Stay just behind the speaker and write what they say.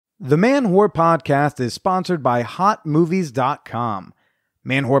The Man Whore Podcast is sponsored by HotMovies.com.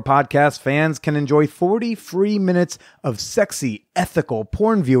 Man Whore Podcast fans can enjoy 40 free minutes of sexy, ethical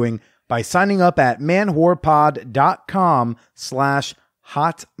porn viewing by signing up at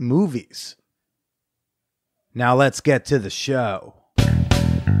manwhorepod.com/hotmovies. Now let's get to the show.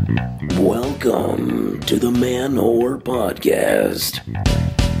 Welcome to the Man Whore Podcast.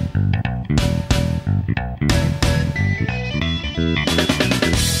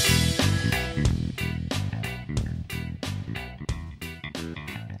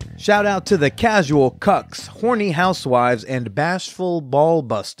 Shout out to the casual cucks, horny housewives, and bashful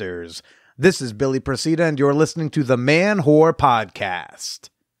ballbusters. This is Billy Procida, and you're listening to the Man Whore Podcast.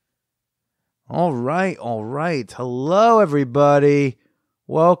 All right. Hello, everybody.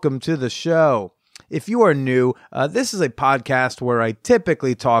 Welcome to the show. If you are new, this is a podcast where I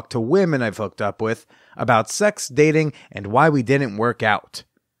typically talk to women I've hooked up with about sex, dating, and why we didn't work out.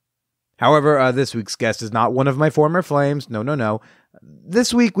 However, this week's guest is not one of my former flames. No.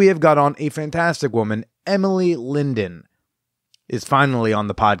 This week we have got on a fantastic woman. Emily Lindin is finally on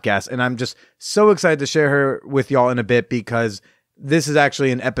the podcast, and I'm just so excited to share her with y'all in a bit because this is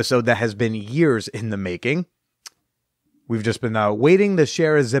actually an episode that has been years in the making. We've just been waiting to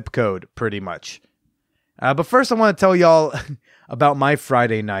share a zip code, pretty much. But first I want to tell y'all about my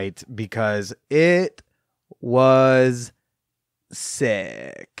Friday night because it was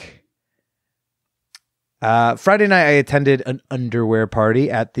sick. Friday night, I attended an underwear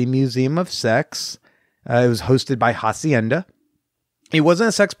party at the Museum of Sex. It was hosted by Hacienda. It wasn't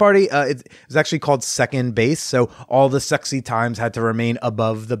a sex party. It was actually called Second Base, so all the sexy times had to remain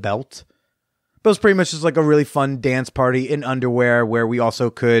above the belt. But it was pretty much just like a really fun dance party in underwear where we also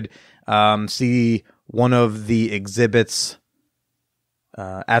could see one of the exhibits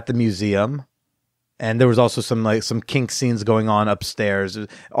at the museum. And there was also some kink scenes going on upstairs.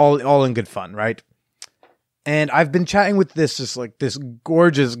 All in good fun, right? And I've been chatting with this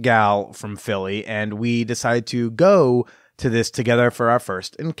gorgeous gal from Philly, and we decided to go to this together for our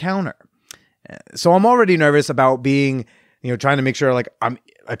first encounter. So I'm already nervous about being, trying to make sure I'm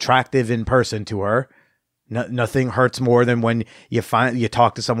attractive in person to her. Nothing hurts more than when you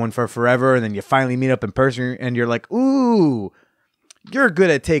talk to someone for forever, and then you finally meet up in person, and you're like, ooh, you're good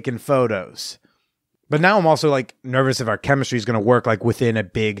at taking photos. But now I'm also nervous if our chemistry is going to work within a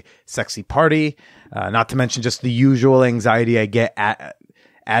big sexy party. Not to mention just the usual anxiety I get at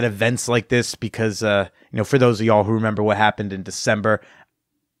events like this because, for those of y'all who remember what happened in December,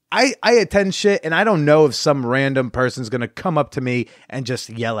 I attend shit and I don't know if some random person's going to come up to me and just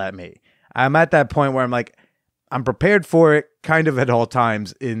yell at me. I'm at that point where I'm prepared for it kind of at all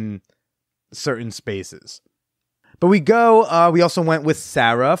times in certain spaces. But we also went with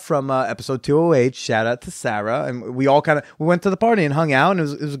Sarah from episode 208. Shout out to Sarah. And we went to the party and hung out, and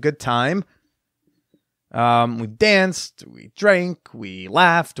it was a good time. We danced, we drank, we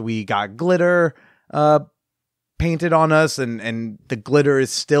laughed, we got glitter painted on us, and the glitter is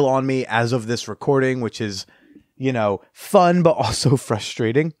still on me as of this recording, which is, fun, but also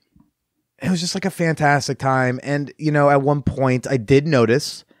frustrating. It was just a fantastic time. And, at one point I did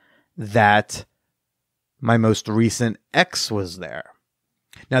notice that my most recent ex was there.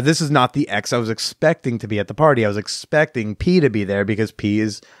 Now, this is not the ex I was expecting to be at the party. I was expecting P to be there because P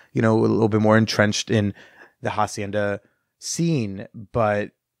is, a little bit more entrenched in the Hacienda scene.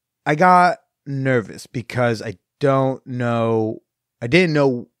 But I got nervous because I didn't know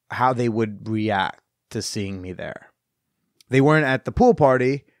how they would react to seeing me there. They weren't at the pool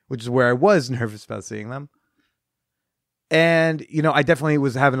party, which is where I was nervous about seeing them. And, I definitely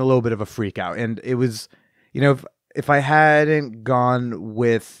was having a little bit of a freak out. And it was, if I hadn't gone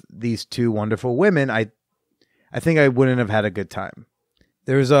with these two wonderful women, I think I wouldn't have had a good time.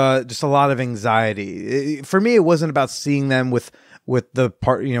 There was just a lot of anxiety. For me, it wasn't about seeing them with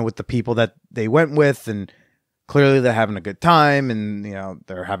the people that they went with, and clearly they're having a good time, and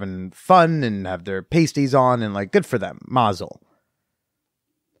they're having fun and have their pasties on, and good for them, mazel.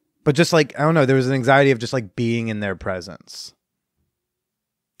 But just I don't know, there was an anxiety of just being in their presence.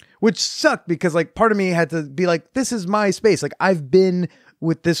 Which sucked because part of me had to be this is my space. I've been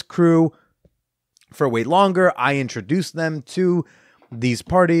with this crew for way longer. I introduced them to these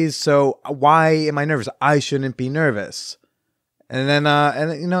parties. So why am I nervous? I shouldn't be nervous. And then,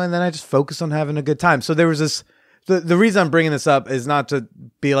 and then I just focused on having a good time. So there was this, the reason I'm bringing this up is not to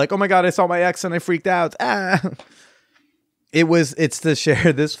be oh my God, I saw my ex and I freaked out. It's to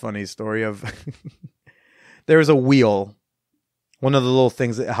share this funny story of there was a wheel. One of the little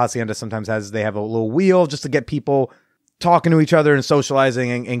things that Hacienda sometimes has, they have a little wheel just to get people talking to each other and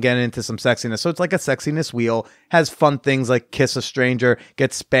socializing and getting into some sexiness. So it's like a sexiness wheel, has fun things like kiss a stranger,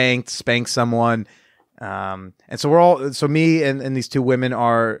 get spanked, spank someone. And so me and these two women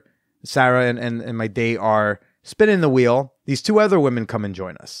are, Sarah and my date are spinning the wheel. These two other women come and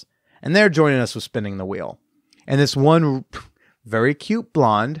join us, and they're joining us with spinning the wheel. And this one very cute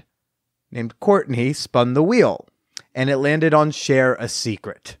blonde named Courtney spun the wheel, and it landed on Share a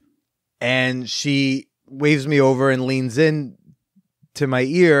Secret. And she waves me over and leans in to my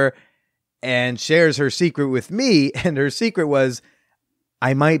ear and shares her secret with me. And her secret was,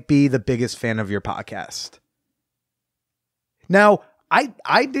 I might be the biggest fan of your podcast. Now, I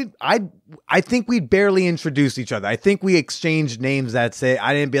think we barely introduced each other. I think we exchanged names. That's it.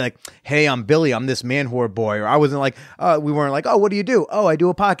 I didn't be like, hey, I'm Billy, I'm this man whore boy. Or I wasn't like, we weren't like, oh, what do you do? Oh, I do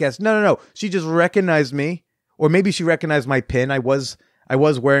a podcast. No. She just recognized me. Or maybe she recognized my pin. I was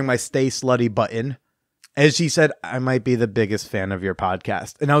wearing my Stay Slutty button. And she said, I might be the biggest fan of your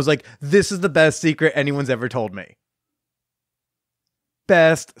podcast. And I was like, this is the best secret anyone's ever told me.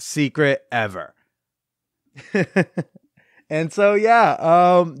 Best secret ever. And so,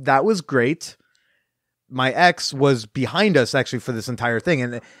 yeah, that was great. My ex was behind us actually for this entire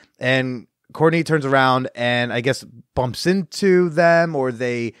thing. And Courtney turns around and I guess bumps into them, or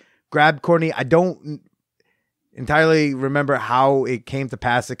they grab Courtney. I don't entirely remember how it came to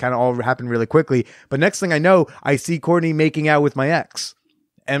pass. It kind of all happened really quickly. But next thing I know, I see Courtney making out with my ex.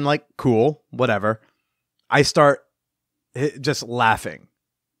 And I'm like, cool, whatever. I start just laughing.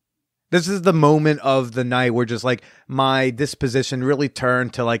 This is the moment of the night where just like my disposition really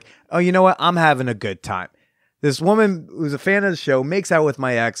turned to like, oh, you know what? I'm having a good time. This woman who's a fan of the show makes out with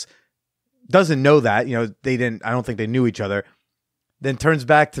my ex, doesn't know that, I don't think they knew each other, then turns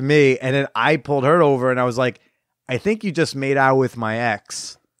back to me. And then I pulled her over and I was like, I think you just made out with my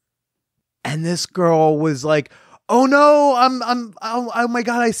ex. And this girl was like, oh no, oh my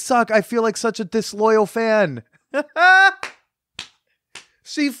God, I suck. I feel like such a disloyal fan.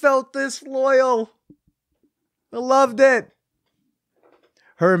 She felt disloyal. I loved it.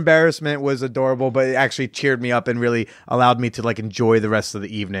 Her embarrassment was adorable, but it actually cheered me up and really allowed me to like enjoy the rest of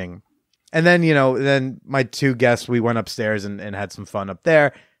the evening. And then, then my two guests, we went upstairs and had some fun up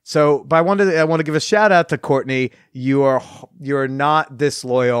there. So, but I want to give a shout out to Courtney. You're not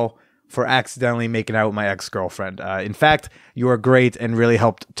disloyal for accidentally making out with my ex-girlfriend. In fact, you are great and really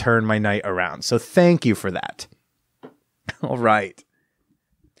helped turn my night around. So thank you for that. All right.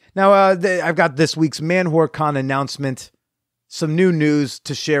 Now, I've got this week's Man Whore Con announcement, some new news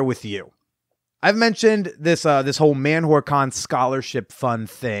to share with you. I've mentioned this whole Man Whore Con scholarship fund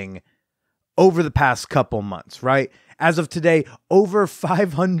thing over the past couple months, right? As of today, over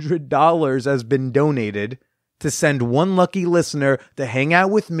 $500 has been donated to send one lucky listener to hang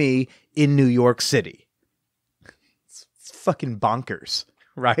out with me in New York City. It's fucking bonkers,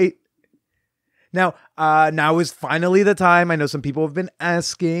 right? Now is finally the time. I know some people have been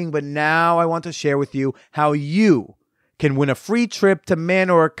asking, but now I want to share with you how you can win a free trip to Man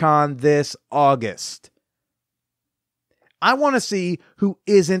Whore Con this August. I want to see who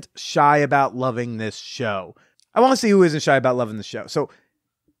isn't shy about loving this show. So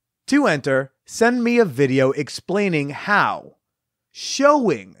to enter, send me a video explaining how,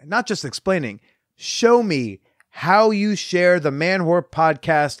 not just explaining, show me how you share the Man Whore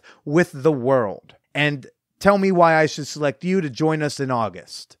podcast with the world, and tell me why I should select you to join us in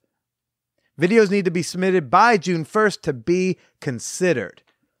August. Videos need to be submitted by June 1st to be considered.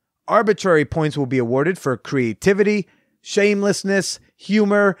 Arbitrary points will be awarded for creativity, shamelessness,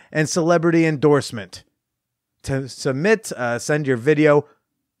 humor, and celebrity endorsement. To submit, send your video,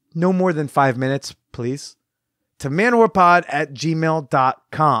 no more than 5 minutes, please, to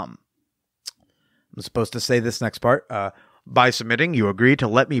manwhorepod@gmail.com. I'm supposed to say this next part. By submitting, you agree to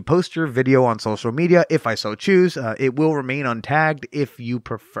let me post your video on social media if I so choose. It will remain untagged if you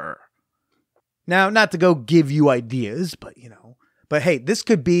prefer. Now, not to go give you ideas, but hey, this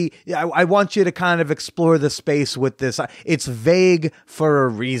could be, I want you to kind of explore the space with this. It's vague for a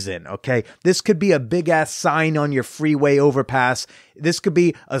reason, okay? This could be a big-ass sign on your freeway overpass. This could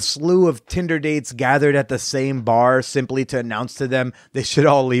be a slew of Tinder dates gathered at the same bar simply to announce to them they should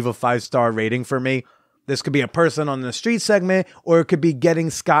all leave a 5-star rating for me. This could be a person on the street segment, or it could be getting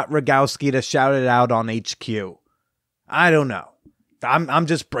Scott Rogowski to shout it out on HQ. I don't know. I'm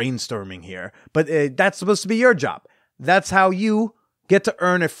just brainstorming here, but that's supposed to be your job. That's how you get to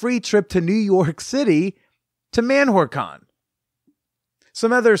earn a free trip to New York City to Man Whore Con.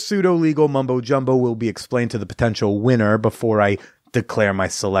 Some other pseudo-legal mumbo-jumbo will be explained to the potential winner before I declare my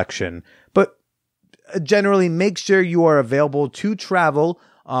selection. But generally, make sure you are available to travel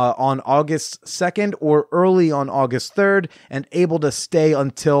on August 2nd or early on August 3rd, and able to stay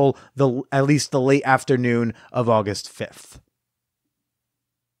until at least the late afternoon of August 5th.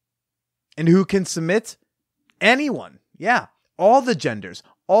 And who can submit? Anyone. Yeah, all the genders,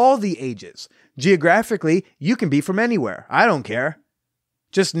 all the ages. Geographically, you can be from anywhere. I don't care.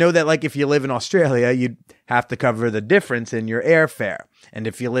 Just know that, like, if you live in Australia, you'd have to cover the difference in your airfare. And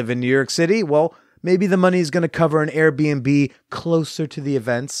if you live in New York City, well, maybe the money is going to cover an Airbnb closer to the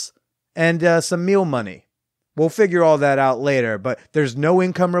events and some meal money. We'll figure all that out later, but there's no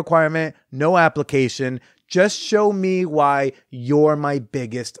income requirement, no application. Just show me why you're my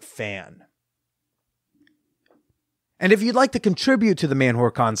biggest fan. And if you'd like to contribute to the Man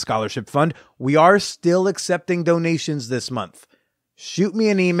Whore Con Scholarship Fund, we are still accepting donations this month. Shoot me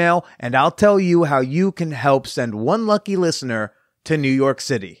an email and I'll tell you how you can help send one lucky listener to New York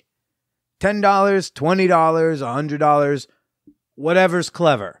City. $10, $20, $100, whatever's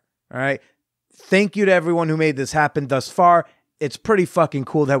clever. All right. Thank you to everyone who made this happen thus far. It's pretty fucking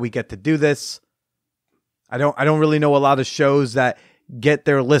cool that we get to do this. I don't really know a lot of shows that get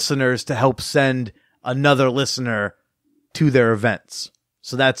their listeners to help send another listener to their events.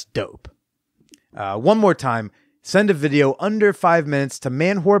 So that's dope. One more time. Send a video under 5 minutes to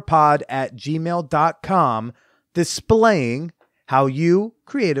manwhorepod@gmail.com displaying how you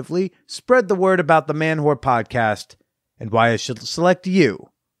creatively spread the word about the Man Whore podcast and why I should select you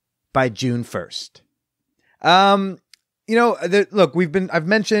by June 1st. Look, I've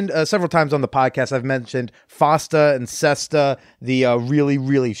mentioned several times on the podcast, I've mentioned FOSTA and SESTA, the really,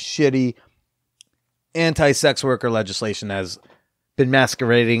 really shitty anti-sex worker legislation has been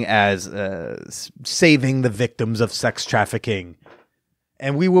masquerading as saving the victims of sex trafficking.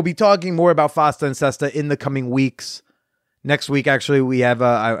 And we will be talking more about FOSTA and SESTA in the coming weeks. Next week, actually, we have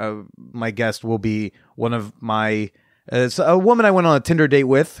my guest will be one of my a woman I went on a Tinder date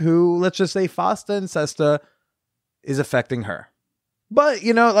with who, let's just say, FOSTA and SESTA is affecting her. But,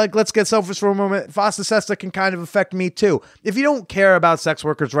 let's get selfish for a moment. FOSTA SESTA can kind of affect me too. If you don't care about sex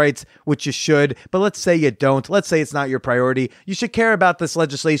workers' rights, which you should, but let's say you don't, let's say it's not your priority, you should care about this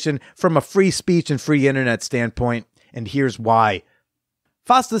legislation from a free speech and free internet standpoint. And here's why.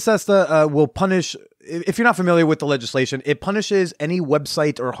 FOSTA SESTA will punish, if you're not familiar with the legislation, it punishes any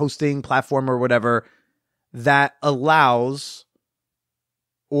website or hosting platform or whatever that allows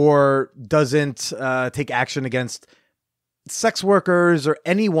or doesn't take action against sex workers or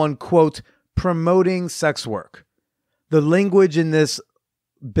anyone, quote, promoting sex work. The language in this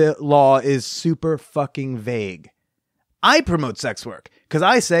law is super fucking vague. I promote sex work because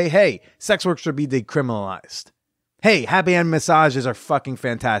I say, hey, sex work should be decriminalized. Hey, happy end massages are fucking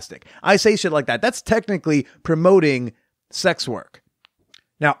fantastic. I say shit like that. That's technically promoting sex work.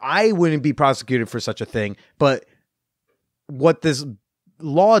 Now, I wouldn't be prosecuted for such a thing, but what this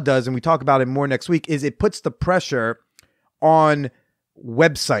law does, and we talk about it more next week, is it puts the pressure on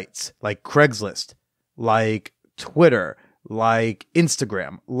websites like Craigslist, like Twitter, like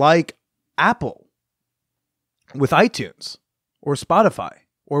Instagram, like Apple, with iTunes or Spotify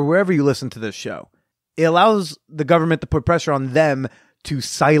or wherever you listen to this show. It allows the government to put pressure on them to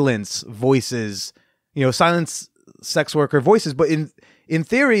silence voices, silence sex worker voices. But in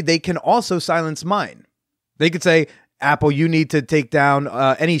theory, they can also silence mine. They could say, Apple, you need to take down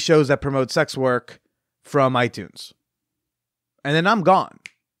any shows that promote sex work from iTunes. And then I'm gone.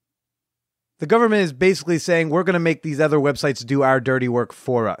 The government is basically saying we're going to make these other websites do our dirty work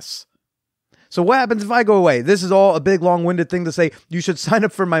for us. So what happens if I go away? This is all a big long-winded thing to say. You should sign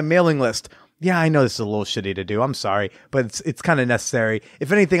up for my mailing list. Yeah, I know this is a little shitty to do. I'm sorry, but it's kind of necessary.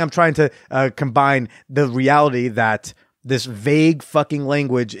 If anything, I'm trying to combine the reality that this vague fucking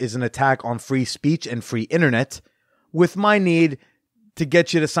language is an attack on free speech and free internet with my need to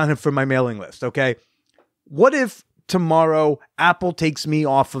get you to sign up for my mailing list, okay? What if tomorrow Apple takes me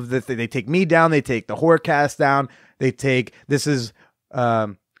off of they take me down, they take the Whorecast down, they take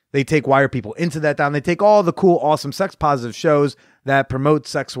they take Why Are People Into That down, they take all the cool, awesome, sex positive shows that promote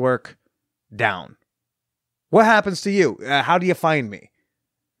sex work down. What happens to you? How do you find me?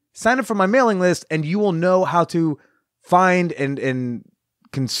 Sign up for my mailing list and you will know how to find and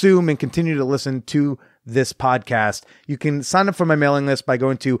consume and continue to listen to this podcast. You can sign up for my mailing list by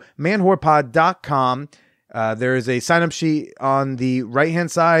going to manwhorepod.com. There is a sign-up sheet on the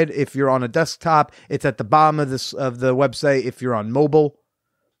right-hand side. If you're on a desktop, it's at the bottom of the website. If you're on mobile,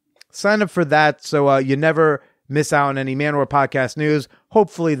 sign up for that so you never miss out on any Man Whore podcast news.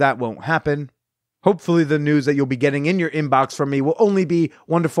 Hopefully that won't happen. Hopefully the news that you'll be getting in your inbox from me will only be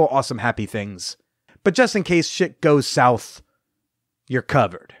wonderful, awesome, happy things. But just in case shit goes south, you're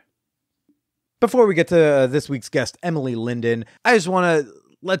covered. Before we get to this week's guest, Emily Lindin, I just want to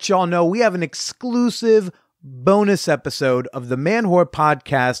let y'all know we have an exclusive bonus episode of the Man Whore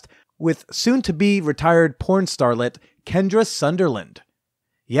podcast with soon-to-be retired porn starlet Kendra Sunderland.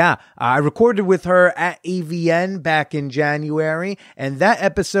 Yeah, I recorded with her at AVN back in January, and that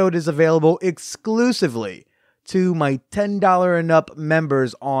episode is available exclusively to my $10 and up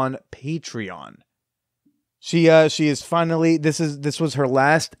members on Patreon. She is finally, this was her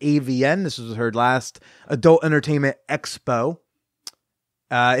last AVN. This was her last Adult Entertainment Expo.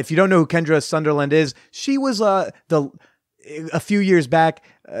 If you don't know who Kendra Sunderland is, she was a few years back.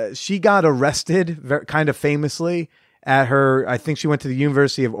 She got arrested, kind of famously, at her. I think she went to the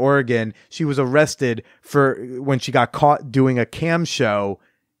University of Oregon. She was arrested for when she got caught doing a cam show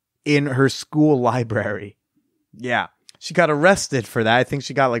in her school library. Yeah. She got arrested for that. I think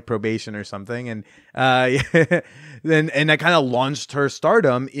she got like probation or something. And and that kind of launched her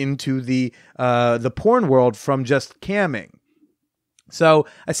stardom into the porn world from just camming. So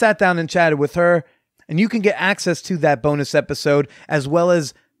I sat down and chatted with her, and you can get access to that bonus episode as well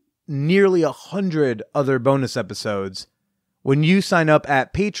as nearly 100 other bonus episodes when you sign up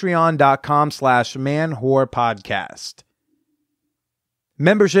at patreon.com/manwhorepodcast.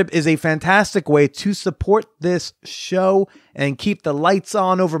 Membership is a fantastic way to support this show and keep the lights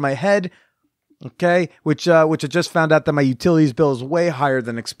on over my head. Okay, which I just found out that my utilities bill is way higher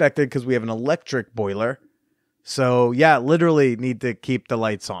than expected because we have an electric boiler. So yeah, literally need to keep the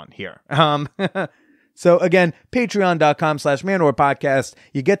lights on here. So again, patreon.com/manwhorepodcast.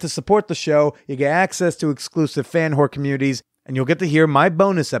 You get to support the show. You get access to exclusive fan whore communities, and you'll get to hear my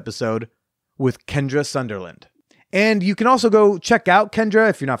bonus episode with Kendra Sunderland. And you can also go check out Kendra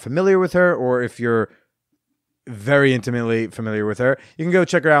if you're not familiar with her, or if you're very intimately familiar with her. You can go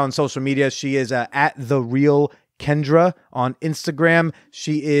check her out on social media. She is at The Real Kendra on Instagram.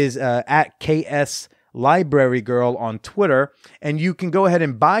 She is at KS Library Girl on Twitter. And you can go ahead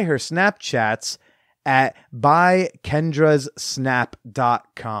and buy her Snapchats at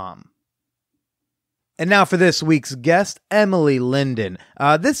buykendrassnap.com. And now for this week's guest, Emily Lindin.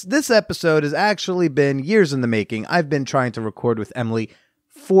 This episode has actually been years in the making. I've been trying to record with Emily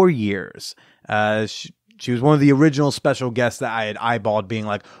for years. She was one of the original special guests that I had eyeballed, being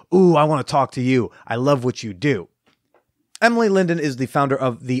like, ooh, I want to talk to you. I love what you do. Emily Lindin is the founder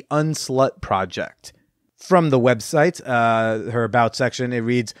of the UnSlut Project. From the website, her About section, it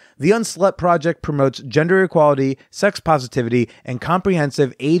reads, "The UnSlut Project promotes gender equality, sex positivity, and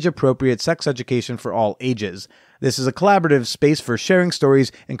comprehensive age-appropriate sex education for all ages. This is a collaborative space for sharing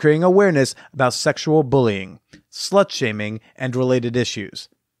stories and creating awareness about sexual bullying, slut-shaming, and related issues.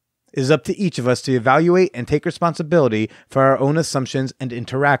 It is up to each of us to evaluate and take responsibility for our own assumptions and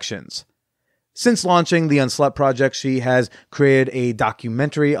interactions." Since launching the UnSlut Project, she has created a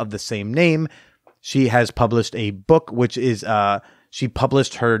documentary of the same name. She has published a book, which is, she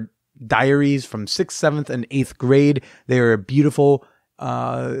published her diaries from 6th, 7th, and 8th grade. They are a beautiful,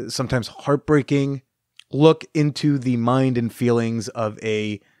 sometimes heartbreaking look into the mind and feelings of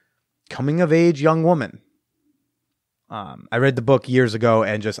a coming-of-age young woman. I read the book years ago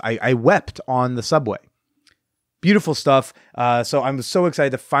and I wept on the subway. Beautiful stuff. So I'm so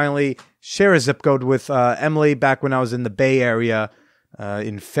excited to finally share a zip code with Emily back when I was in the Bay Area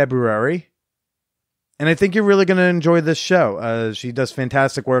in February. And I think you're really going to enjoy this show. She does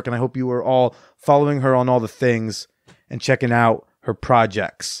fantastic work, and I hope you are all following her on all the things and checking out her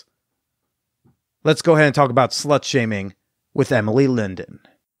projects. Let's go ahead and talk about slut-shaming with Emily Lindin.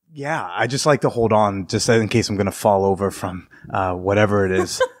 Yeah, I just like to hold on just in case I'm going to fall over from whatever it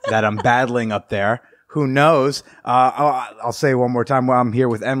is that I'm battling up there. Who knows? I'll say one more time while I'm here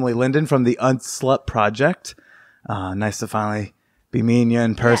with Emily Lindin from the UnSlut Project. Nice to finally be meeting you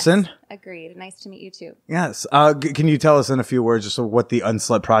in person. Yes, agreed. Nice to meet you too. Yes. Can you tell us in a few words just what the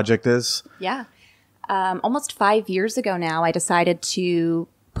UnSlut Project is? Yeah. Almost 5 years ago now, I decided to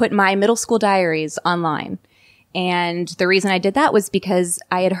put my middle school diaries online. And the reason I did that was because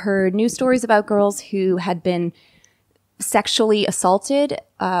I had heard news stories about girls who had been sexually assaulted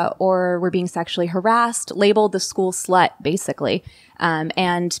or were being sexually harassed, labeled the school slut, basically.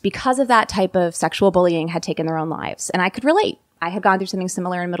 And because of that type of sexual bullying had taken their own lives. And I could relate. I had gone through something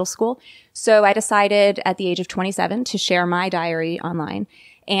similar in middle school. So I decided at the age of 27 to share my diary online.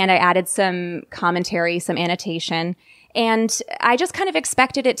 And I added some commentary, some annotation. And I just kind of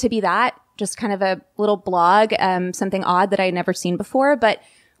expected it to be that, just kind of a little blog, something odd that I had never seen before. But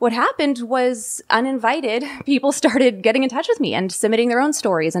what happened was uninvited, people started getting in touch with me and submitting their own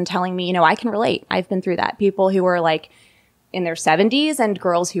stories and telling me, I can relate. I've been through that. People who were like in their 70s and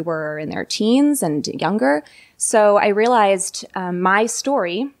girls who were in their teens and younger. So I realized my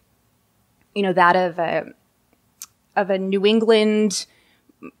story, that of a New England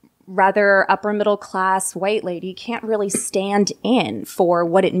rather upper middle class white lady can't really stand in for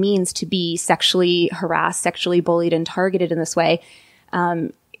what it means to be sexually harassed, sexually bullied, and targeted in this way.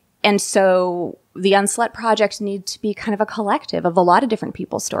 And so the UnSlut project needs to be kind of a collective of a lot of different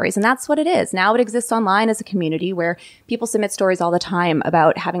people's stories. And that's what it is. Now it exists online as a community where people submit stories all the time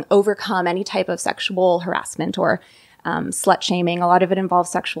about having overcome any type of sexual harassment or slut shaming. A lot of it involves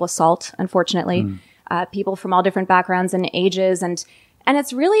sexual assault, unfortunately. People from all different backgrounds and ages. And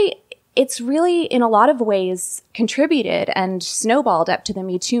it's really in a lot of ways contributed and snowballed up to the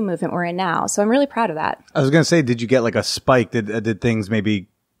Me Too movement we're in now. So I'm really proud of that. I was going to say, did you get like a spike? Did things maybe,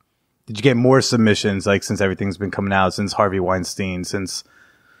 did you get more submissions like since everything's been coming out, since Harvey Weinstein, since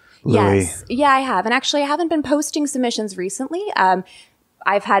Louis? Yes. Yeah, I have. And actually I haven't been posting submissions recently.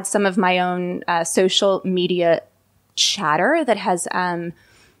 I've had some of my own social media chatter that has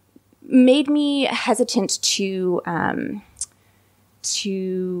made me hesitant to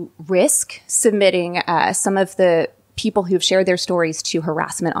risk submitting some of the people who've shared their stories to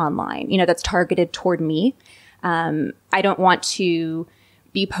harassment online, that's targeted toward me. I don't want to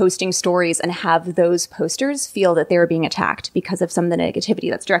be posting stories and have those posters feel that they're being attacked because of some of the negativity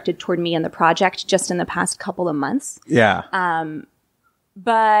that's directed toward me and the project just in the past couple of months. Yeah.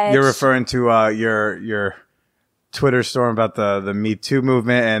 But you're referring to your Twitter storm about the Me Too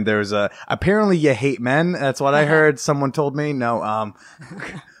movement, and there's apparently you hate men. That's what I heard. Someone told me. No,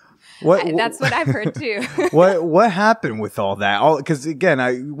 that's what I've heard too. What happened with all that? Because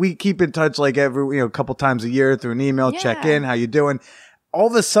again, we keep in touch like every couple times a year through an email, check in, how you doing. All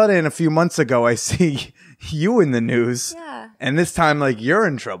of a sudden, a few months ago, I see you in the news, and this time like you're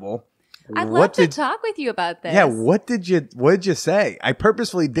in trouble. I'd love to talk with you about this. Yeah, what did you say? I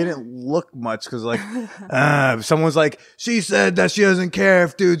purposefully didn't look much because like someone's like, she said that she doesn't care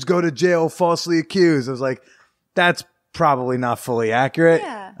if dudes go to jail falsely accused. I was like, that's probably not fully accurate.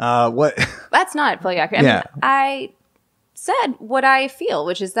 Yeah. What? That's not fully accurate. Yeah. I said what I feel,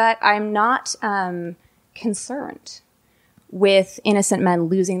 which is that I'm not concerned with innocent men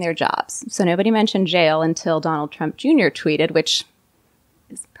losing their jobs. So nobody mentioned jail until Donald Trump Jr. tweeted, which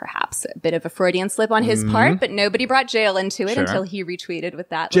is perhaps a bit of a Freudian slip on his part, but nobody brought jail into it until he retweeted with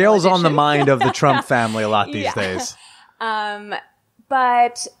that. Jail's on the mind of the Trump family a lot these days.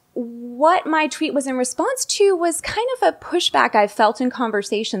 But what my tweet was in response to was kind of a pushback I've felt in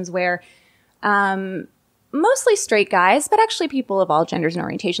conversations where mostly straight guys, but actually people of all genders and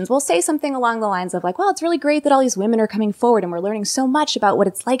orientations will say something along the lines of like, well, it's really great that all these women are coming forward and we're learning so much about what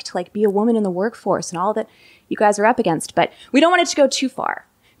it's like to like be a woman in the workforce and all that you guys are up against. But we don't want it to go too far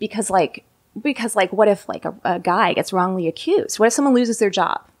because like what if like a guy gets wrongly accused? What if someone loses their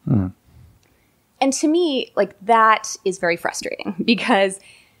job? And to me, like that is very frustrating because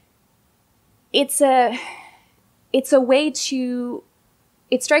it's a way to,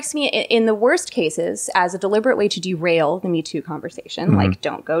 it strikes me in the worst cases as a deliberate way to derail the Me Too conversation, like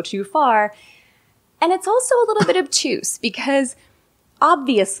don't go too far. And it's also a little bit obtuse because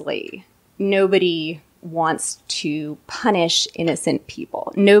obviously nobody wants to punish innocent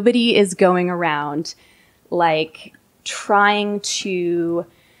people. Nobody is going around like trying to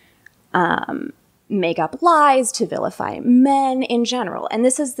make up lies to vilify men in general. And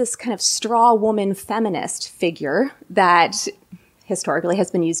this is this kind of straw woman feminist figure that historically has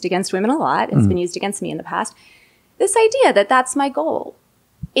been used against women a lot. It's been used against me in the past. This idea that that's my goal.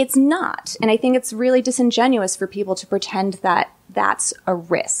 It's not. And I think it's really disingenuous for people to pretend that that's a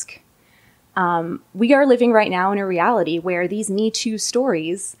risk. We are living right now in a reality where these Me Too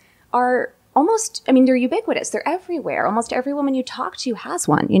stories are almost, I mean, they're ubiquitous. They're everywhere. Almost every woman you talk to has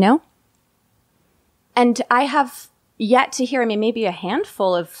one, you know? And I have yet to hear, I mean, maybe a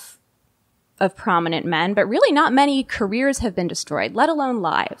handful of prominent men, but really not many careers have been destroyed, let alone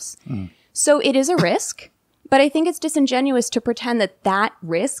lives. So it is a risk, but I think it's disingenuous to pretend that that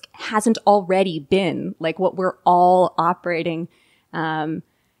risk hasn't already been like what we're all operating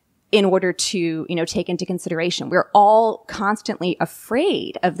in order to, you know, take into consideration. We're all constantly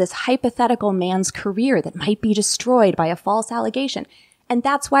afraid of this hypothetical man's career that might be destroyed by a false allegation. And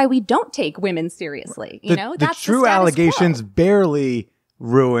that's why we don't take women seriously. You know, that's the true allegations barely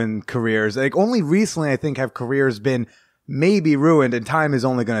ruin careers. Like only recently, I think, have careers been maybe ruined, and time is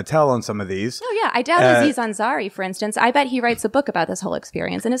only going to tell on some of these. Oh yeah, I doubt Aziz Ansari, for instance. I bet he writes a book about this whole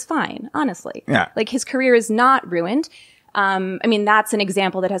experience and is fine, honestly. Yeah, like his career is not ruined. I mean, that's an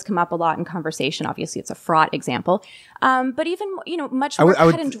example that has come up a lot in conversation. Obviously, it's a fraught example. But even, you know, much more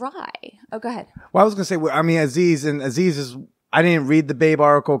cut and dry. Oh, go ahead. Well, I was going to say, I mean, Aziz is, I didn't read the Babe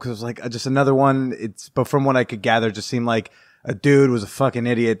article because it was like just another one. But from what I could gather, it just seemed like a dude was a fucking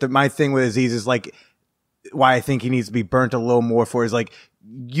idiot. My thing with Aziz is like, why I think he needs to be burnt a little more for is like,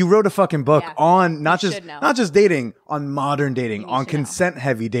 you wrote a fucking book on not should just dating, on modern dating, on consent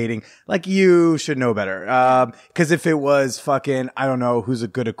heavy dating. Like, you should know better. Cause if it was fucking, I don't know who's a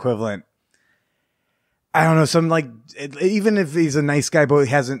good equivalent. I don't know, some like, even if he's a nice guy, but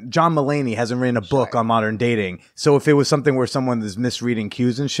John Mulaney hasn't written a book on modern dating. So if it was something where someone is misreading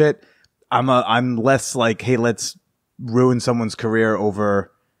cues and shit, I'm less like, hey, let's ruin someone's career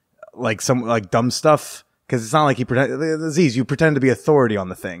over like some like dumb stuff. Cause it's not like Aziz, you pretend to be authority on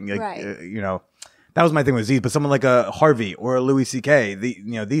the thing. Like, right. You know, that was my thing with Aziz, but someone like a Harvey or a Louis C.K.,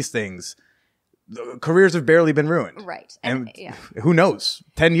 these things, careers have barely been ruined. Right. And who knows?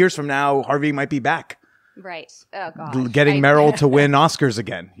 10 years from now, Harvey might be back. Right. Oh, gosh. Getting Meryl to win Oscars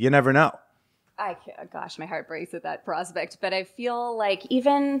again. You never know. Gosh, my heart breaks at that prospect. But I feel like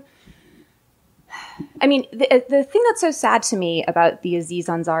even, I mean, the thing that's so sad to me about the Aziz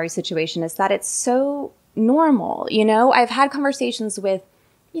Ansari situation is that it's so normal. You know, I've had conversations with,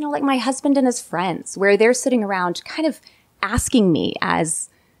 you know, like my husband and his friends where they're sitting around kind of asking me as,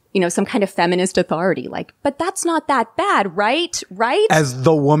 you know, some kind of feminist authority, like, but that's not that bad, right? Right? As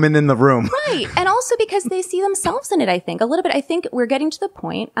the woman in the room. Right. And also because they see themselves in it, I think, a little bit. I think we're getting to the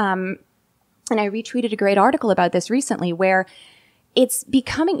point, and I retweeted a great article about this recently, where it's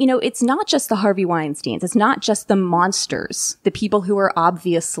becoming, you know, it's not just the Harvey Weinsteins. It's not just the monsters, the people who are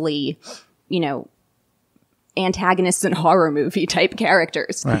obviously, you know, antagonists in horror movie type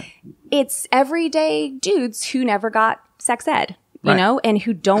characters. Right. It's everyday dudes who never got sex ed. You know, and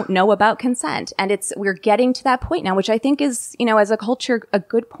who don't know about consent. And we're getting to that point now, which I think is, you know, as a culture, a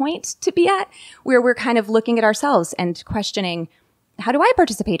good point to be at, where we're kind of looking at ourselves and questioning, how do I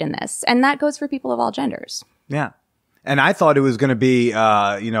participate in this? And that goes for people of all genders. Yeah. And I thought it was going to be,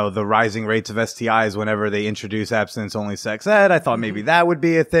 you know, the rising rates of STIs whenever they introduce abstinence-only sex ed. I thought maybe that would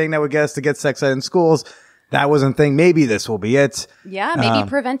be a thing that would get us to get sex ed in schools. That wasn't a thing. Maybe this will be it. Yeah, maybe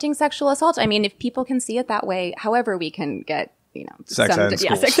preventing sexual assault. I mean, if people can see it that way, however we can get, you know, sex ed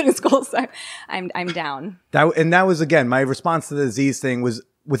in schools. So I'm down. That was, again, my response to the Aziz thing was,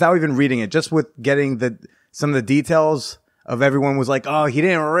 without even reading it, just with getting some of the details of everyone was like, oh, he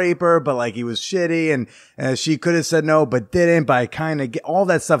didn't rape her, but like he was shitty, and she could have said no, but didn't, but I kind of get all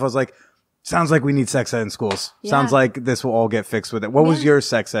that stuff. I was like, sounds like we need sex ed in schools. Yeah. Sounds like this will all get fixed with it. What was your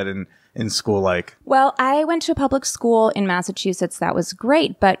sex ed in school like? Well, I went to a public school in Massachusetts. That was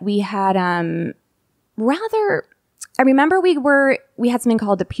great, but we had, I remember we had something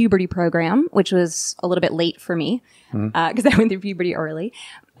called the puberty program, which was a little bit late for me because I went through puberty early.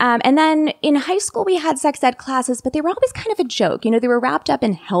 And then in high school, we had sex ed classes, but they were always kind of a joke. You know, they were wrapped up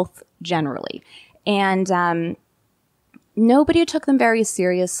in health generally. And nobody took them very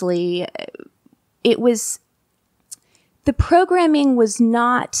seriously. The programming was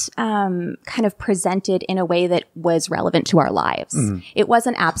not kind of presented in a way that was relevant to our lives. Mm-hmm. It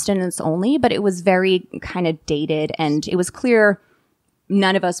wasn't abstinence only, but it was very kind of dated, and it was clear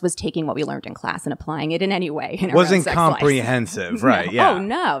none of us was taking what we learned in class and applying it in any way. It wasn't comprehensive, right? No. Yeah. Oh, no,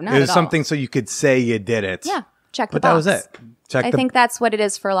 not at all. It was something so you could say you did it. Yeah, check the box. But that was it. I think that's what it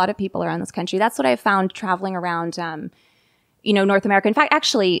is for a lot of people around this country. That's what I found traveling around, you know, North America. In fact,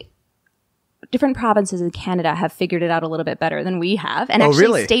 actually, different provinces in Canada have figured it out a little bit better than we have. And actually,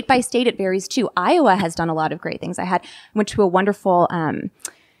 really? State by state, it varies too. Iowa has done a lot of great things. Went to a wonderful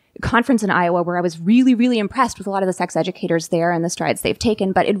conference in Iowa where I was really, really impressed with a lot of the sex educators there and the strides they've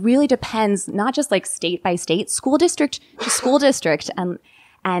taken. But it really depends, not just like state by state, school district to school district,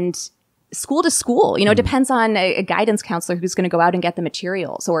 and school to school. You know, it depends on a guidance counselor who's going to go out and get the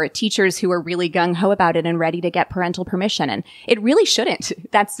materials, or teachers who are really gung-ho about it and ready to get parental permission. And it really shouldn't.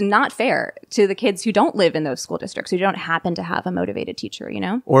 That's not fair to the kids who don't live in those school districts, who don't happen to have a motivated teacher, you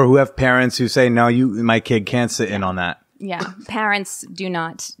know? Or who have parents who say, no, my kid can't sit in on that. Yeah. Parents do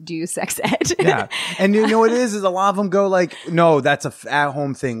not do sex ed. Yeah. And you know what it is a lot of them go like, no, that's a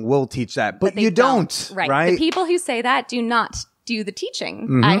at-home thing. We'll teach that. But you don't. Right. The people who say that do not do the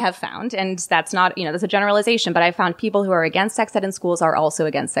teaching, I have found. And that's not, you know, that's a generalization, but I found people who are against sex ed in schools are also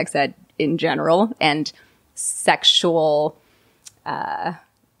against sex ed in general, and sexual, I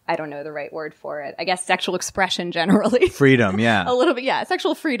don't know the right word for it. I guess sexual expression generally. Freedom, yeah. A little bit, yeah.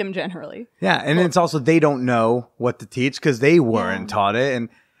 Sexual freedom generally. Yeah, and it's also they don't know what to teach because they weren't taught it. And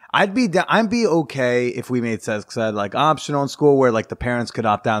I'd be okay if we made sex ed like optional in school where like the parents could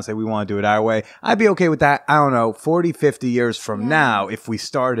opt out and say we want to do it our way. I'd be okay with that, I don't know, 40, 50 years from now if we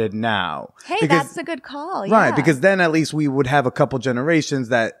started now. Hey, that's a good call. Yeah. Right, because then at least we would have a couple generations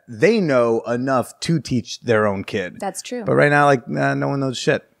that they know enough to teach their own kid. That's true. But right now, like, no one knows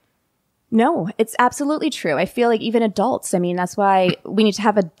shit. No, it's absolutely true. I feel like even adults, I mean, that's why we need to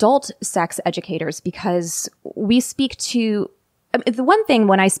have adult sex educators, because we speak to the one thing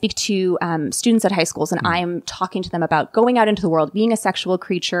when I speak to students at high schools and I'm talking to them about going out into the world, being a sexual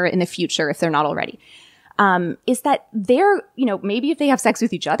creature in the future, if they're not already, is that they're, maybe if they have sex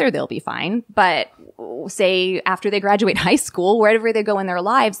with each other, they'll be fine. But say after they graduate high school, wherever they go in their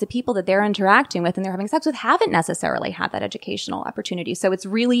lives, the people that they're interacting with and they're having sex with haven't necessarily had that educational opportunity. So it's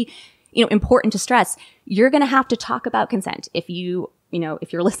really, important to stress, you're going to have to talk about consent. If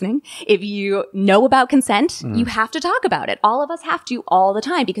if you're listening, if you know about consent, you have to talk about it. All of us have to all the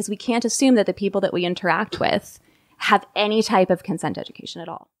time because we can't assume that the people that we interact with have any type of consent education at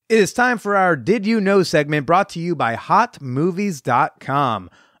all. It is time for our Did You Know segment brought to you by hotmovies.com.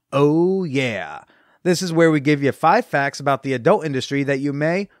 Oh yeah. This is where we give you 5 facts about the adult industry that you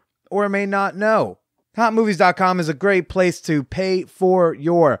may or may not know. Hotmovies.com is a great place to pay for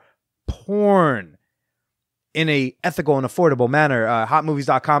your porn in a ethical and affordable manner.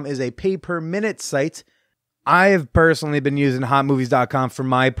 Hotmovies.com is a pay-per-minute site. I have personally been using hotmovies.com for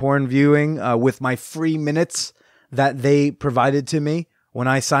my porn viewing with my free minutes that they provided to me when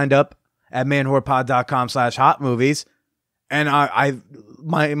I signed up at manwhorepod.com/hotmovies. And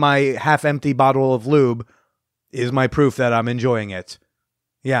my half-empty bottle of lube is my proof that I'm enjoying it.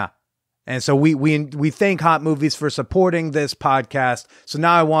 Yeah. And so we thank Hot Movies for supporting this podcast. So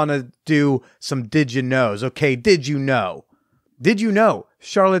now I want to do some Did You Knows. Okay, did you know? Did you know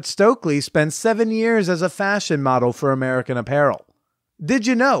Charlotte Stokely spent 7 years as a fashion model for American Apparel? Did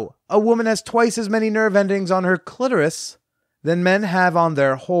you know a woman has twice as many nerve endings on her clitoris than men have on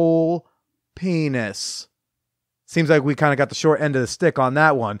their whole penis? Seems like we kind of got the short end of the stick on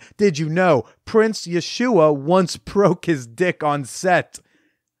that one. Did you know Prince Yeshua once broke his dick on set?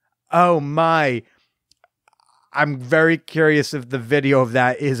 Oh my. I'm very curious if the video of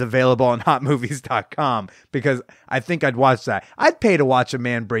that is available on hotmovies.com because I think I'd watch that. I'd pay to watch a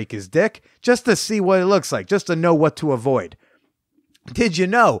man break his dick just to see what it looks like, just to know what to avoid. Did you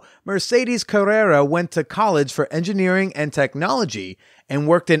know Mercedes Carrera went to college for engineering and technology and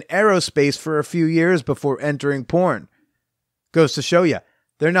worked in aerospace for a few years before entering porn? Goes to show you,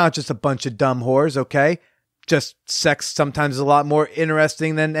 they're not just a bunch of dumb whores, okay? Just sex sometimes is a lot more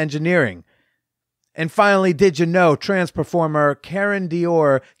interesting than engineering. And finally, did you know trans performer Karen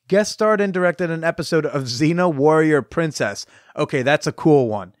Dior guest starred and directed an episode of Xena Warrior Princess? Okay, that's a cool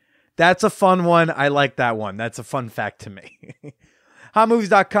one. That's a fun one. I like that one. That's a fun fact to me.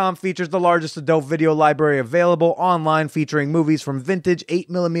 HotMovies.com features the largest adult video library available online, featuring movies from vintage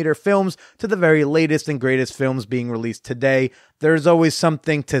 8mm films to the very latest and greatest films being released today. There's always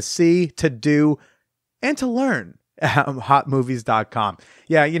something to see, to do, and to learn at hotmovies.com.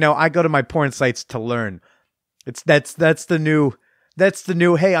 Yeah, I go to my porn sites to learn. That's the new,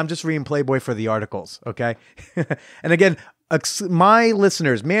 hey, I'm just reading Playboy for the articles, okay? And again, my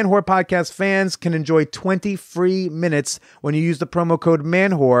listeners, Man Whore Podcast fans, can enjoy 20 free minutes when you use the promo code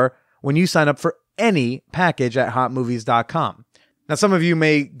MANWHORE when you sign up for any package at hotmovies.com. Now, some of you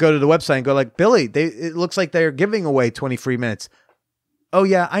may go to the website and go like, Billy, it looks like they're giving away 20 free minutes. Oh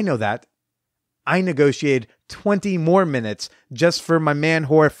yeah, I know that. I negotiated 20 more minutes just for my Man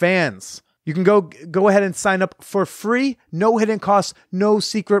Whore fans. You can go ahead and sign up for free, no hidden costs, no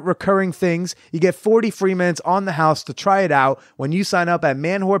secret recurring things. You get 40 free minutes on the house to try it out when you sign up at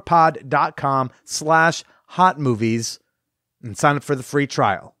manwhorepod.com/hotmovies and sign up for the free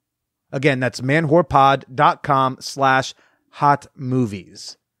trial. Again, that's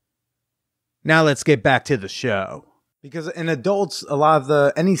manwhorepod.com/hotmovies. Now let's get back to the show. Because in adults, a lot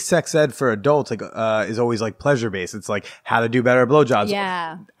of any sex ed for adults is always like pleasure based. It's like how to do better blowjobs.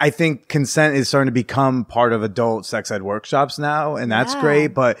 Yeah. I think consent is starting to become part of adult sex ed workshops now, and that's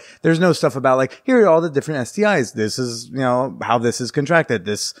great. But there's no stuff about like, here are all the different STIs. This is, how this is contracted.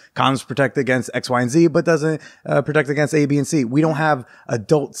 This condoms protect against X, Y, and Z, but doesn't protect against A, B, and C. We don't have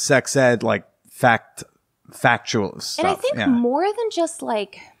adult sex ed like factual stuff. And I think more than just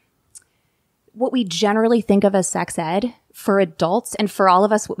like what we generally think of as sex ed for adults and for all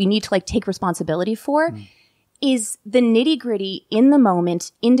of us, what we need to like take responsibility for is the nitty gritty in the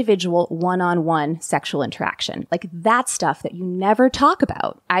moment, individual one-on-one sexual interaction. Like that stuff that you never talk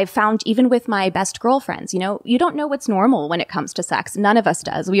about. I've found even with my best girlfriends, you don't know what's normal when it comes to sex. None of us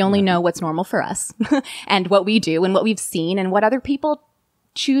does. We only know what's normal for us and what we do and what we've seen and what other people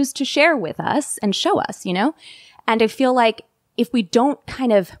choose to share with us and show us, And I feel like if we don't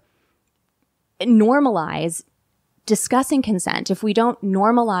kind of normalize discussing consent, if we don't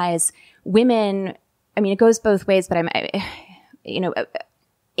normalize women, I mean, it goes both ways, but when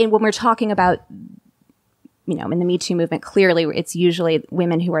we're talking about, in the Me Too movement, clearly it's usually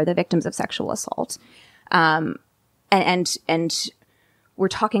women who are the victims of sexual assault. And we're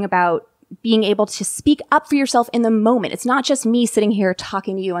talking about being able to speak up for yourself in the moment. It's not just me sitting here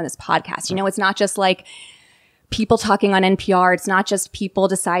talking to you on this podcast. You know, it's not just like people talking on NPR. It's not just people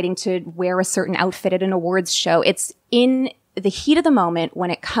deciding to wear a certain outfit at an awards show. It's in the heat of the moment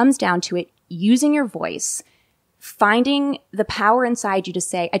when it comes down to it, using your voice, finding the power inside you to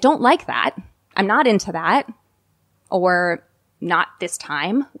say, I don't like that. I'm not into that. Or not this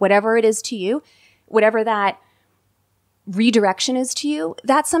time, whatever it is to you, whatever that redirection is to you.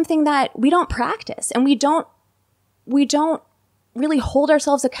 That's something that we don't practice and we don't really hold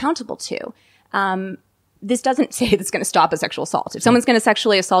ourselves accountable to. This doesn't say it's going to stop a sexual assault. If someone's going to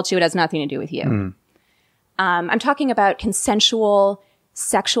sexually assault you, it has nothing to do with you. I'm talking about consensual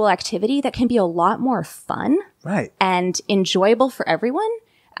sexual activity that can be a lot more fun, right, and enjoyable for everyone.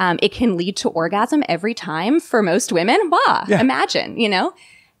 It can lead to orgasm every time for most women. Wow, yeah. Imagine, you know,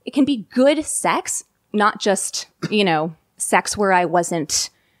 it can be good sex, not just, you know, sex where I wasn't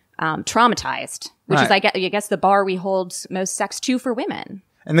traumatized, which right. is, I guess, the bar we hold most sex to for women.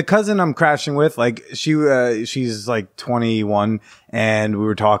 And the cousin I'm crashing with, like, she's like 21, and we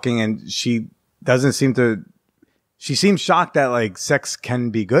were talking, and she seems shocked that like sex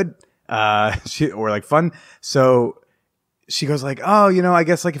can be good, or like fun. So she goes like, oh, you know, I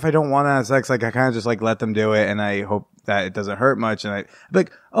guess like if I don't want to have sex, like I kind of just like let them do it, and I hope that it doesn't hurt much. And I'm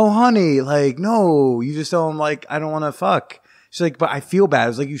like, oh, honey, like, no, you just tell them like I don't want to fuck. She's like, but I feel bad. I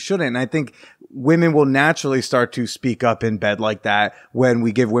was like, you shouldn't. And I think women will naturally start to speak up in bed like that when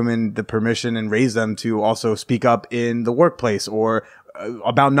we give women the permission and raise them to also speak up in the workplace or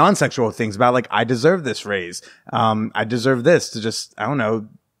about non-sexual things, about like, I deserve this raise. I deserve this to just, I don't know,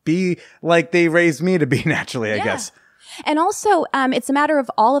 be like they raised me to be naturally, I guess. And also, it's a matter of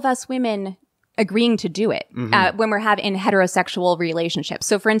all of us women agreeing to do it when we're in heterosexual relationships.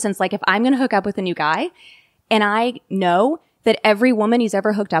 So for instance, like if I'm going to hook up with a new guy and I know that every woman he's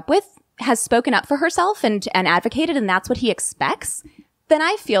ever hooked up with has spoken up for herself and advocated, and that's what he expects, then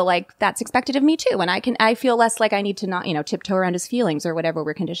I feel like that's expected of me too. And I feel less like I need to not, you know, tiptoe around his feelings or whatever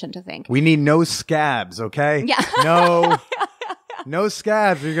we're conditioned to think. We need no scabs, okay? Yeah. No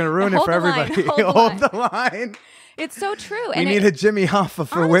scabs. You're going to ruin it for everybody. Hold the line. It's so true. We need a Jimmy Hoffa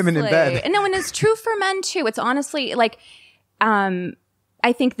for women in bed. And no, and it's true for men too. It's honestly like, I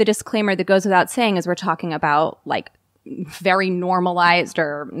think the disclaimer that goes without saying is we're talking about like very normalized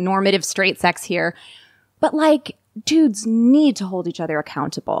or normative straight sex here. But like, dudes need to hold each other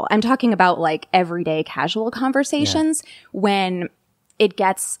accountable. I'm talking about like everyday casual conversations when it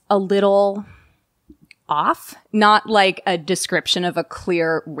gets a little off, not like a description of a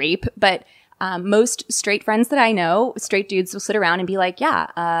clear rape, but most straight friends that I know, straight dudes will sit around and be like,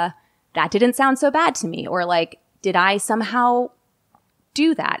 that didn't sound so bad to me. Or like, did I somehow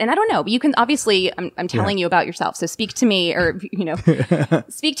do that? And I don't know, but you can obviously, I'm telling you about yourself. So speak to me, or, you know,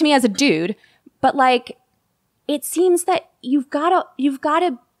 speak to me as a dude. But like, it seems that you've got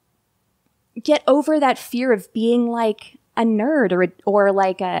to get over that fear of being like a nerd or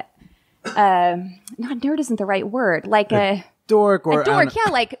like not nerd isn't the right word. Like a dork or a dork. Yeah.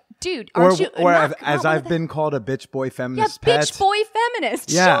 Like, dude, as I've been called a bitch boy feminist pet. Bitch boy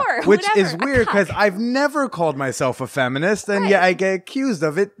feminist. Yeah, sure. Which whatever. is weird because I've never called myself a feminist, and yet I get accused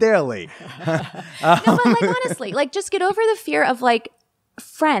of it daily. No, but like honestly, like just get over the fear of like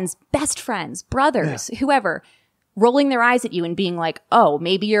friends, best friends, brothers, whoever, rolling their eyes at you and being like, oh,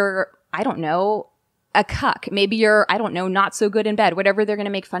 maybe you're, I don't know, a cuck. Maybe you're, I don't know, not so good in bed, whatever they're going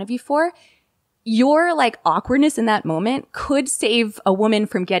to make fun of you for. Your like awkwardness in that moment could save a woman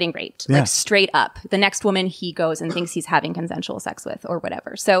from getting raped, like straight up. The next woman he goes and thinks he's having consensual sex with or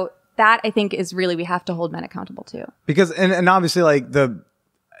whatever. So that I think is really, we have to hold men accountable too. Because, and obviously like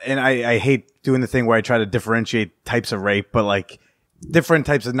I hate doing the thing where I try to differentiate types of rape, but like different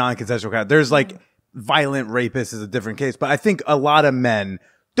types of non-consensual. There's like violent rapists is a different case, but I think a lot of men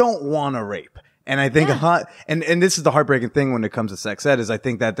don't want to rape. And I think and this is the heartbreaking thing when it comes to sex ed is I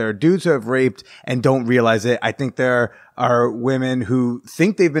think that there are dudes who have raped and don't realize it. I think there are women who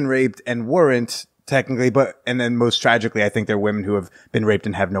think they've been raped and weren't technically, and then most tragically, I think there are women who have been raped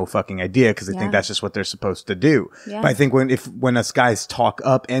and have no fucking idea because they think that's just what they're supposed to do. Yeah. But I think when us guys talk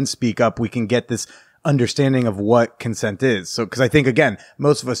up and speak up, we can get this understanding of what consent is. So, cause I think again,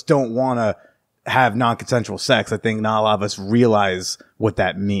 most of us don't want to have non-consensual sex. I think not a lot of us realize what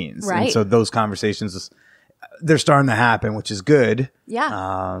that means. Right. And so those conversations, they're starting to happen, which is good. Yeah.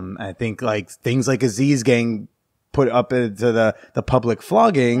 I think like things like Aziz getting put up into the public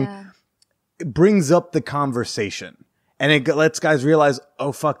flogging brings up the conversation. And it lets guys realize,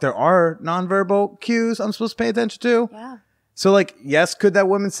 oh fuck, there are nonverbal cues I'm supposed to pay attention to. Yeah. So like, yes, could that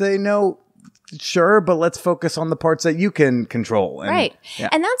woman say no? sure, but let's focus on the parts that you can control. Right. Yeah.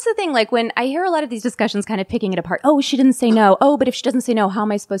 And that's the thing, like when I hear a lot of these discussions kind of picking it apart, oh, she didn't say no. Oh, but if she doesn't say no, how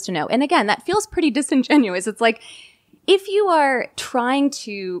am I supposed to know? And again, that feels pretty disingenuous. It's like, if you are trying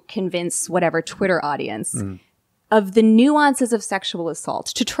to convince whatever Twitter audience of the nuances of sexual assault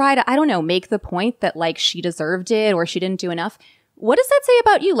to try to, I don't know, make the point that like she deserved it or she didn't do enough, what does that say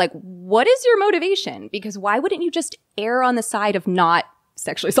about you? Like, what is your motivation? Because why wouldn't you just err on the side of not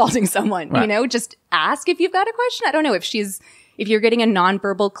sexually assaulting someone? Right. You know, just ask if you've got a question. I don't know if you're getting a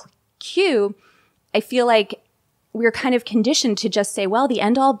nonverbal cue. I feel like we're kind of conditioned to just say, well, the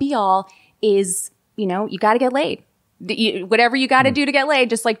end all be all is, you know, you got to get laid. Whatever you got to do to get laid,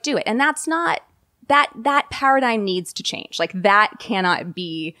 just like do it. And that's not, that paradigm needs to change. Like that cannot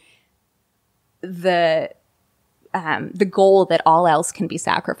be the goal that all else can be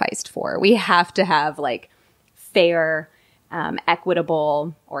sacrificed for. We have to have like fair,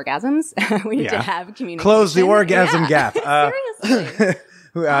 equitable orgasms. We need to have communication. Close the orgasm gap.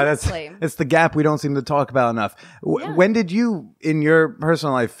 Seriously. It's the gap we don't seem to talk about enough. When did you, in your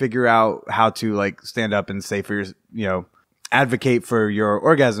personal life, figure out how to like stand up and say for your, you know, advocate for your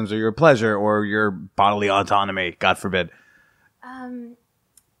orgasms or your pleasure or your bodily autonomy, God forbid?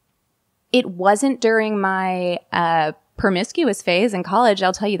 It wasn't during my promiscuous phase in college,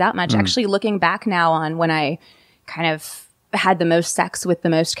 I'll tell you that much. Actually, looking back now on when I kind of had the most sex with the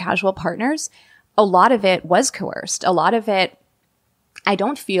most casual partners, a lot of it was coerced. A lot of it I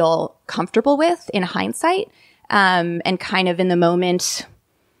don't feel comfortable with in hindsight, and kind of in the moment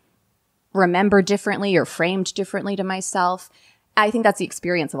remember differently or framed differently to myself. I think that's the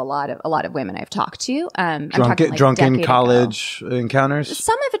experience of a lot of women I've talked to. I'm talking like drunken college encounters.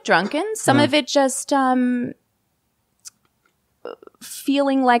 Some of it drunken, some of it just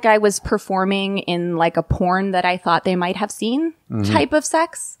feeling like I was performing in like a porn that I thought they might have seen type of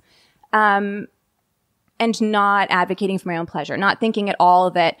sex. And not advocating for my own pleasure, not thinking at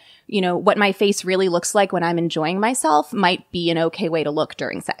all that, you know, what my face really looks like when I'm enjoying myself might be an okay way to look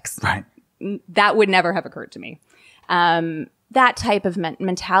during sex. Right. That would never have occurred to me. That type of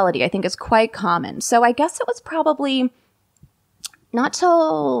mentality, I think, is quite common. So I guess it was probably not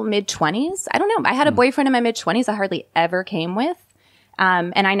till mid-20s. I don't know. I had a boyfriend in my mid-20s I hardly ever came with.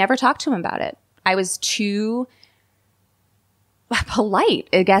 And I never talked to him about it. I was too polite,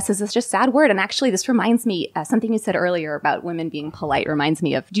 I guess, is just a sad word. And actually, this reminds me, something you said earlier about women being polite reminds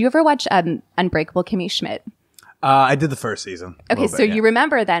me of, do you ever watch Unbreakable Kimmy Schmidt? I did the first season. Okay, so you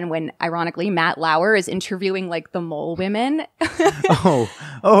remember then when, ironically, Matt Lauer is interviewing like the mole women? Oh.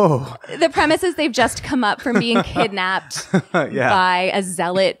 The premise is they've just come up from being kidnapped by a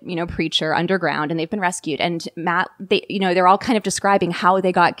zealot, you know, preacher underground, and they've been rescued. And they're all kind of describing how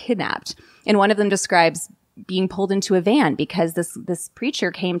they got kidnapped. And one of them describes being pulled into a van because this preacher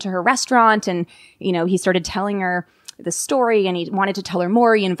came to her restaurant and, you know, he started telling her the story and he wanted to tell her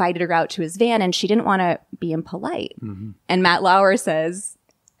more. He invited her out to his van and she didn't want to be impolite. And Matt Lauer says,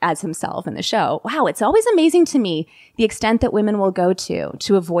 as himself in the show, wow, it's always amazing to me the extent that women will go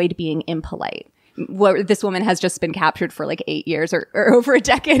to avoid being impolite. Well, this woman has just been captured for like 8 years or over a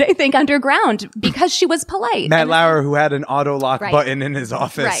decade, I think, underground because she was polite. Matt Lauer, who had an auto lock button in his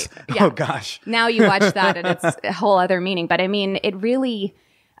office. Right. Yeah. Oh, gosh. Now you watch that and it's a whole other meaning. But I mean, it really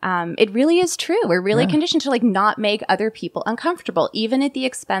is true. We're really conditioned to like not make other people uncomfortable, even at the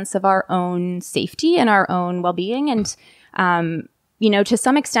expense of our own safety and our own well-being. And, you know, to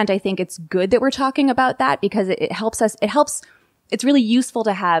some extent, I think it's good that we're talking about that because it helps us. It's really useful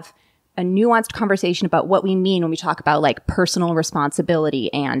to have a nuanced conversation about what we mean when we talk about like personal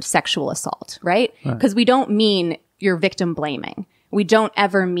responsibility and sexual assault, right? Because we don't mean you're victim blaming. We don't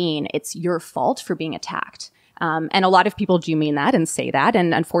ever mean it's your fault for being attacked. And a lot of people do mean that and say that.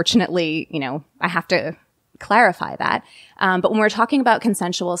 And unfortunately, you know, I have to clarify that. But when we're talking about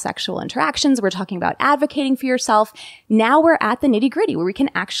consensual sexual interactions, we're talking about advocating for yourself. Now we're at the nitty gritty where we can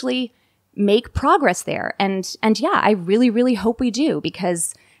actually make progress there. And yeah, I really, really hope we do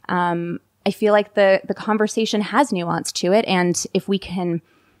because I feel like the conversation has nuance to it. And if we can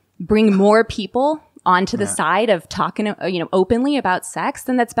bring more people onto the side of talking, you know, openly about sex,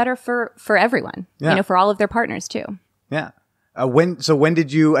 then that's better for everyone, you know, for all of their partners too. Yeah. When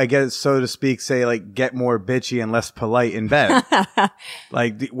did you, I guess, so to speak, say like get more bitchy and less polite in bed?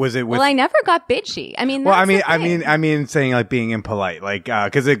 Like, was it with? Well, I never got bitchy. I mean, I mean, saying like being impolite, like,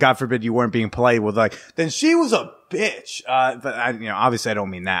 cause God forbid you weren't being polite with like, then she was a bitch. But obviously I don't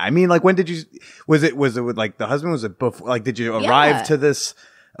mean that. I mean, like, when did you, was it with like the husband? Was it before, like, did you arrive to this,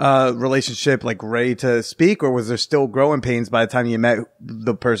 relationship like ready to speak, or was there still growing pains by the time you met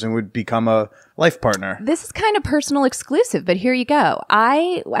the person who would become a life partner? This is kind of personal exclusive, but here you go.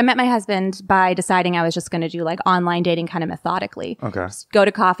 I met my husband by deciding I was just going to do like online dating kind of methodically. Okay. Just go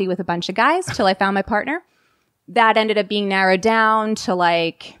to coffee with a bunch of guys till I found my partner. That ended up being narrowed down to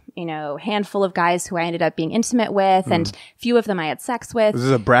like, handful of guys who I ended up being intimate with, and few of them I had sex with. Was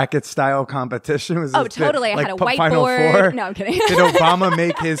this a bracket style competition? Was this totally. I had a Final whiteboard. Four? No, I'm kidding. Did Obama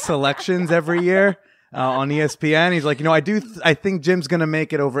make his selections every year on ESPN? He's like, I think Jim's going to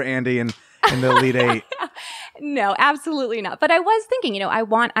make it over Andy in the Elite Eight. No, absolutely not. But I was thinking,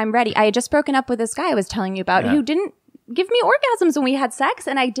 I'm ready. I had just broken up with this guy I was telling you about who didn't give me orgasms when we had sex,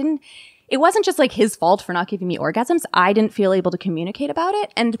 and it wasn't just like his fault for not giving me orgasms. I didn't feel able to communicate about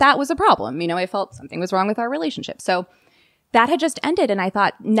it. And that was a problem. I felt something was wrong with our relationship. So that had just ended. And I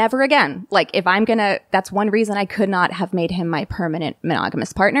thought, never again. Like, if I'm that's one reason I could not have made him my permanent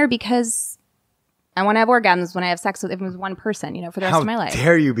monogamous partner, because I want to have orgasms when I have sex with one person, for the rest of my life. How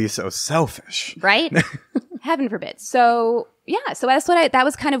dare you be so selfish? Right? Heaven forbid. So yeah. So that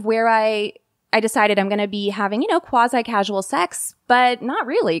was kind of where I decided I'm going to be having, quasi-casual sex, but not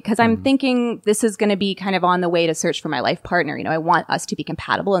really, because I'm thinking this is going to be kind of on the way to search for my life partner. I want us to be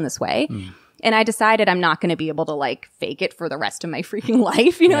compatible in this way. And I decided I'm not going to be able to like fake it for the rest of my freaking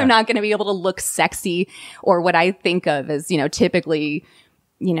life. I'm not going to be able to look sexy or what I think of as, typically,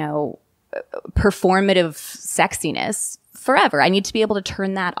 performative sexiness forever. I need to be able to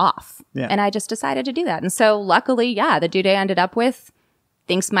turn that off. Yeah. And I just decided to do that. And so luckily, the dude I ended up with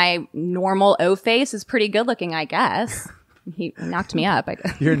thinks my normal O face is pretty good looking, I guess. He knocked me up.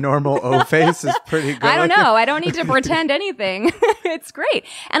 Your normal O face is pretty good. I don't know. I don't need to pretend anything. It's great.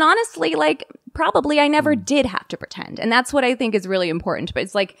 And honestly, like, probably I never did have to pretend. And that's what I think is really important. But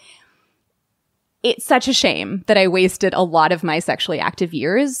it's like, it's such a shame that I wasted a lot of my sexually active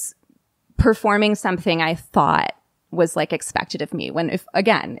years performing something I thought was like expected of me. When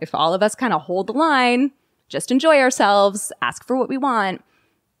if all of us kind of hold the line, just enjoy ourselves, ask for what we want,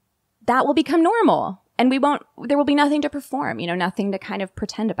 that will become normal. And there will be nothing to perform, nothing to kind of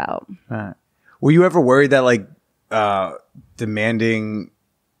pretend about. Right. Were you ever worried that like, demanding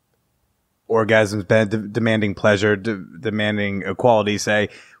orgasms, demanding pleasure, demanding equality, say,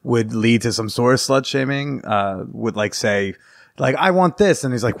 would lead to some sort of slut shaming? Would like say, like, I want this.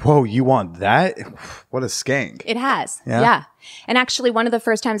 And he's like, whoa, you want that? What a skank. It has. Yeah. And actually, one of the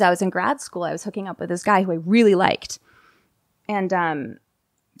first times I was in grad school, I was hooking up with this guy who I really liked. And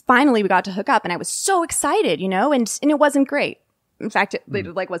finally, we got to hook up, and I was so excited, and it wasn't great. In fact, it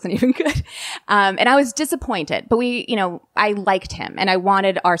like wasn't even good. And I was disappointed, but I liked him, and I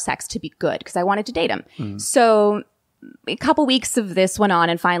wanted our sex to be good because I wanted to date him. So a couple weeks of this went on,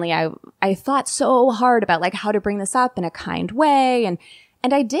 and finally I thought so hard about like how to bring this up in a kind way. And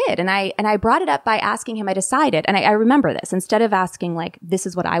I did. And I brought it up by asking him. I decided, and I remember this, instead of asking like, this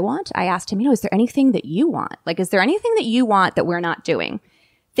is what I want, I asked him, is there anything that you want? Like, is there anything that you want that we're not doing?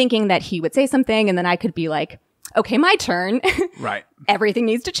 Thinking that he would say something, and then I could be like, okay, my turn. Right. Everything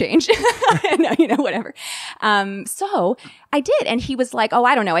needs to change. No, whatever. So I did. And he was like, oh,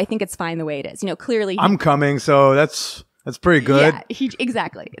 I don't know. I think it's fine the way it is. Clearly. I'm coming. So that's pretty good. Yeah,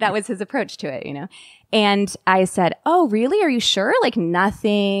 exactly. That was his approach to it, And I said, oh, really? Are you sure? Like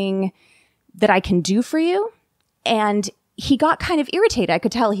nothing that I can do for you? And he got kind of irritated. I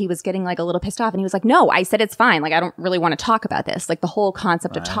could tell he was getting like a little pissed off, and he was like, no, I said, it's fine. Like, I don't really want to talk about this. Like the whole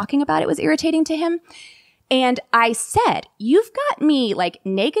concept of talking about it was irritating to him. And I said, you've got me like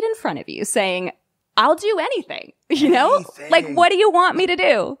naked in front of you saying, I'll do anything, like, what do you want me to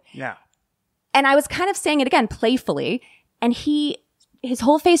do? Yeah. And I was kind of saying it again, playfully. And his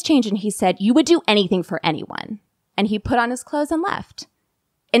whole face changed, and he said, you would do anything for anyone. And he put on his clothes and left.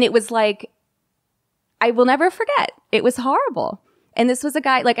 And it was like, I will never forget. It was horrible. And this was a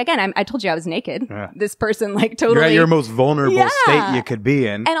guy, like, again, I told you I was naked. Yeah. This person, like, totally. You're at your most vulnerable state you could be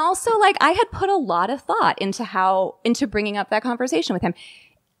in. And also, like, I had put a lot of thought into bringing up that conversation with him.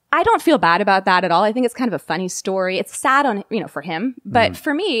 I don't feel bad about that at all. I think it's kind of a funny story. It's sad for him. But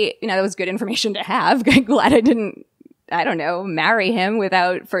for me, that was good information to have. Glad I didn't, marry him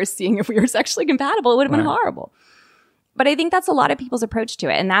without first seeing if we were sexually compatible. It would have been horrible. But I think that's a lot of people's approach to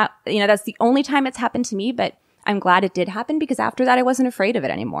it. And that, that's the only time it's happened to me. But I'm glad it did happen, because after that, I wasn't afraid of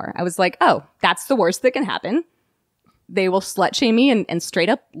it anymore. I was like, oh, that's the worst that can happen. They will slut shame me and straight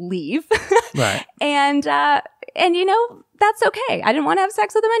up leave. Right. And that's okay. I didn't want to have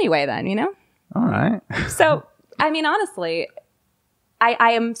sex with them anyway then, All right. So, honestly,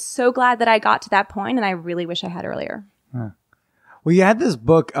 I am so glad that I got to that point, and I really wish I had earlier. Huh. Well, you had this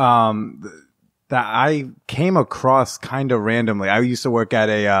book, that I came across kind of randomly. I used to work at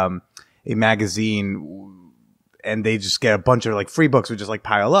a magazine, and they just get a bunch of like free books would just like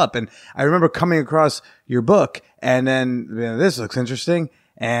pile up. And I remember coming across your book, and then this looks interesting.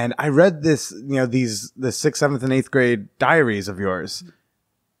 And I read this, the 6th, 7th, and 8th grade diaries of yours.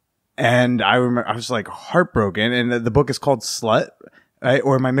 And I remember I was like heartbroken. And the book is called Slut. Right?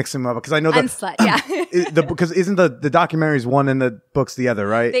 Or am I mixing them up? Because I know that UnSlut, yeah. Because isn't the documentaries one and the book's the other,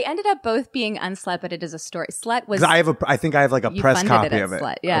 right? They ended up both being UnSlut, but it is a story. Slut was. I think I have like a press copy of it.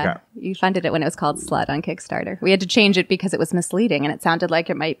 Slut, yeah. Okay. You funded it when it was called Slut on Kickstarter. We had to change it because it was misleading and it sounded like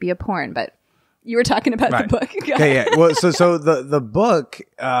it might be a porn, but you were talking about the book. Okay, yeah. Well, so the book,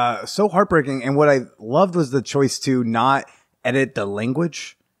 so heartbreaking, and what I loved was the choice to not edit the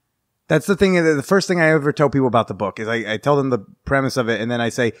language. That's the thing. The first thing I ever tell people about the book is I tell them the premise of it, and then I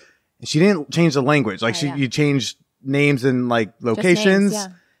say she didn't change the language. Like you changed names and like locations, names,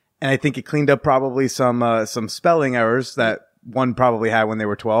 and I think it cleaned up probably some spelling errors that one probably had when they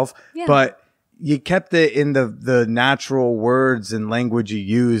were 12. Yeah. But you kept it in the natural words and language you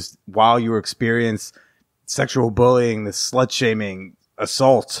used while you were experiencing sexual bullying, the slut shaming,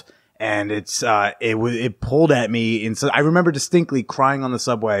 assault. And it pulled at me. And so I remember distinctly crying on the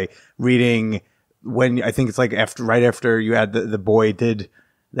subway reading when I think it's like right after you had the boy did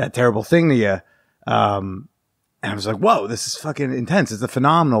that terrible thing to you. And I was like, whoa, this is fucking intense. It's a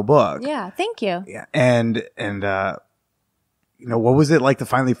phenomenal book. Yeah. Thank you. Yeah. And what was it like to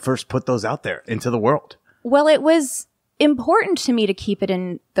finally first put those out there into the world? Well, it was important to me to keep it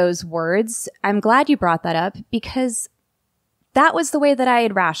in those words. I'm glad you brought that up because that was the way that I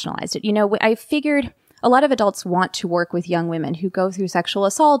had rationalized it. I figured a lot of adults want to work with young women who go through sexual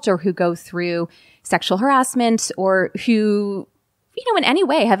assault or who go through sexual harassment or who, in any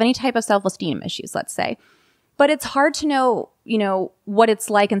way have any type of self-esteem issues, let's say. But it's hard to know, what it's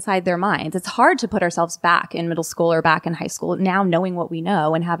like inside their minds. It's hard to put ourselves back in middle school or back in high school now knowing what we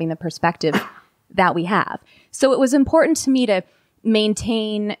know and having the perspective that we have. So it was important to me to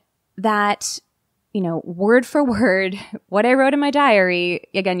maintain that word for word, what I wrote in my diary.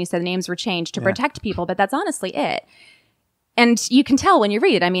 Again, you said the names were changed to protect people, but that's honestly it. And you can tell when you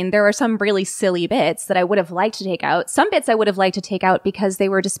read it. I mean, there are some really silly bits that I would have liked to take out. Some bits I would have liked to take out because they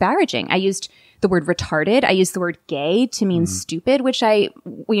were disparaging. I used the word retarded. I used the word gay to mean stupid, which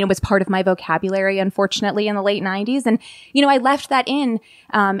was part of my vocabulary, unfortunately, in the late 90s. And, I left that in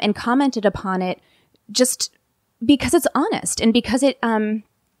and commented upon it just because it's honest and because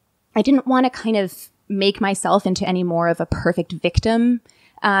I didn't want to kind of make myself into any more of a perfect victim.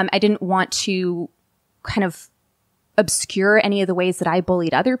 I didn't want to kind of obscure any of the ways that I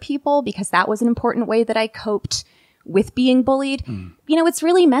bullied other people because that was an important way that I coped with being bullied. It's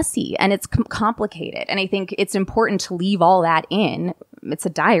really messy and it's complicated. And I think it's important to leave all that in. It's a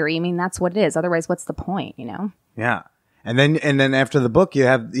diary. I mean, that's what it is. Otherwise, what's the point, Yeah. And then after the book, you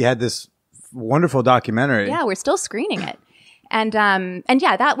had this wonderful documentary. Yeah, we're still screening it. And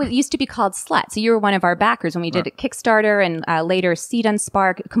yeah, that used to be called Slut. So you were one of our backers when we did Kickstarter and later Seed and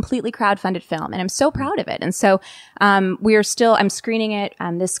Spark, completely crowdfunded film. And I'm so proud of it. And so I'm screening it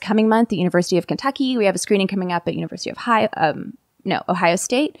this coming month at the University of Kentucky. We have a screening coming up at University of Ohio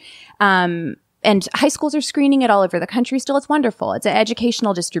State. And high schools are screening it all over the country still. It's wonderful. It's an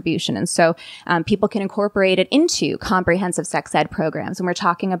educational distribution. And so people can incorporate it into comprehensive sex ed programs. And we're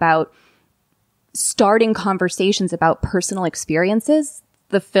talking about starting conversations about personal experiences.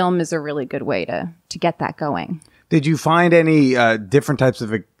 The film is a really good way to get that going. Did you find any different types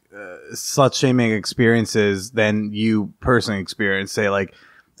of slut shaming experiences than you personally experienced? Say, like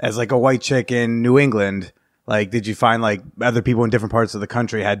as like a white chick in New England, like did you find like other people in different parts of the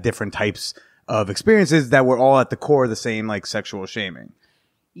country had different types of experiences that were all at the core of the same like sexual shaming?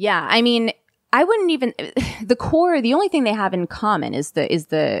 Yeah, I mean, I wouldn't even the only thing they have in common is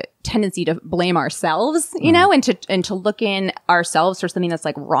the tendency to blame ourselves, and to look in ourselves for something that's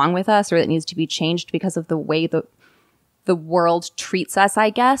like wrong with us or that needs to be changed because of the way the world treats us, I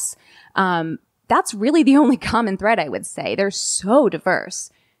guess. That's really the only common thread, I would say. They're so diverse.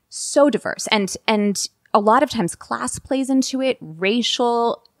 And a lot of times class plays into it,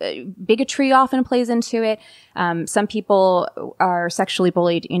 racial bigotry often plays into it. Some people are sexually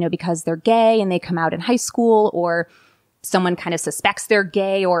bullied, because they're gay and they come out in high school, or someone kind of suspects they're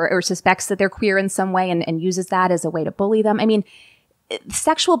gay or suspects that they're queer in some way and uses that as a way to bully them. I mean,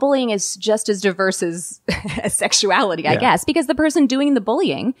 sexual bullying is just as diverse as sexuality, I guess, because the person doing the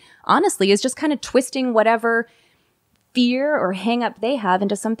bullying, honestly, is just kind of twisting whatever fear or hang up they have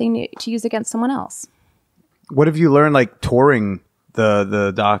into something to use against someone else. What have you learned, like touring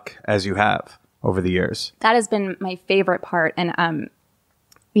the doc as you have over the years? That has been my favorite part. And,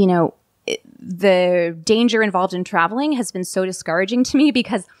 the danger involved in traveling has been so discouraging to me,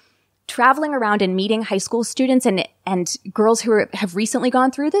 because traveling around and meeting high school students and girls who have recently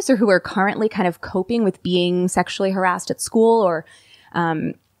gone through this, or who are currently kind of coping with being sexually harassed at school, or,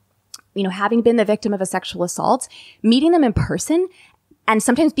 having been the victim of a sexual assault, meeting them in person and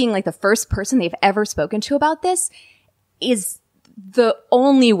sometimes being like the first person they've ever spoken to about this is the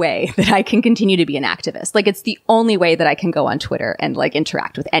only way that I can continue to be an activist. Like, it's the only way that I can go on Twitter and like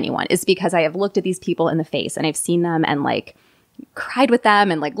interact with anyone, is because I have looked at these people in the face and I've seen them and like cried with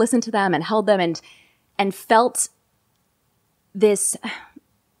them and like listened to them and held them and felt this,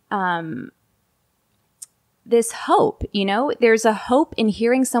 this hope. There's a hope in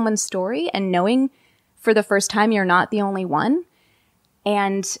hearing someone's story and knowing for the first time you're not the only one,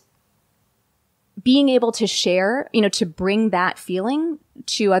 and being able to share, to bring that feeling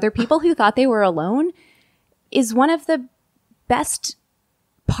to other people who thought they were alone is one of the best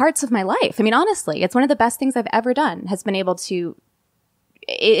parts of my life. I mean, honestly, it's one of the best things I've ever done, is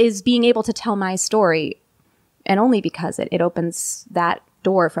being able to tell my story, and only because it opens that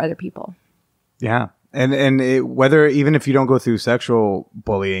door for other people. Yeah. And whether, even if you don't go through sexual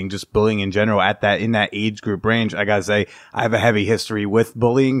bullying, just bullying in general in that age group range, I gotta say, I have a heavy history with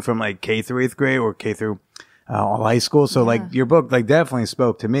bullying from like K through 8th grade or K through all high school. So like your book like definitely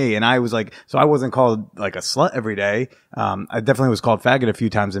spoke to me, and I was like, so I wasn't called like a slut every day. I definitely was called faggot a few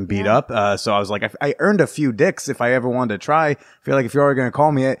times and beat up. So I was like, I earned a few dicks if I ever wanted to try. I feel like if you're already going to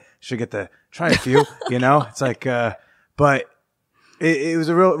call me it, you should get to try a few, it's like, but it was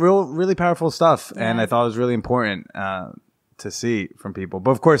a really powerful stuff. Yeah. And I thought it was really important, to see from people.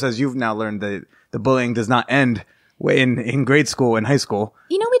 But of course, as you've now learned, the bullying does not end in grade school and high school.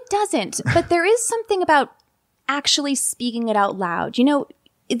 It doesn't, but there is something about actually speaking it out loud.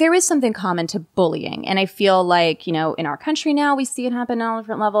 There is something common to bullying. And I feel like, in our country now, we see it happen on all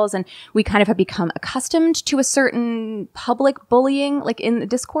different levels, and we kind of have become accustomed to a certain public bullying, like in the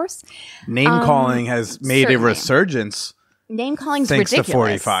discourse. Name calling has made a resurgence. Name calling's ridiculous. Thanks to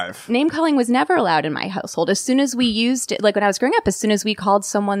 45. Name calling was never allowed in my household. As soon as we used it, like when I was growing up, as soon as we called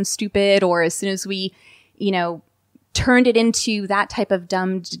someone stupid, or as soon as we, turned it into that type of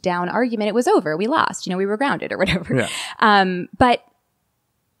dumbed down argument, it was over. We lost, we were grounded or whatever. Yeah. But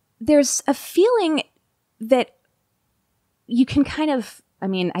there's a feeling that you can kind of,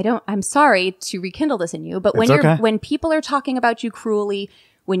 I'm sorry to rekindle this in you, but when people are talking about you cruelly,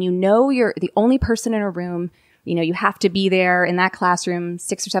 when you're the only person in a room, you have to be there in that classroom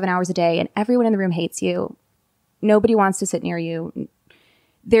 6 or 7 hours a day, and everyone in the room hates you. Nobody wants to sit near you.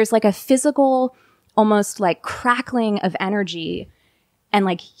 There's like a physical, almost like crackling of energy and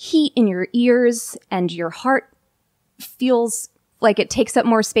like heat in your ears, and your heart feels like it takes up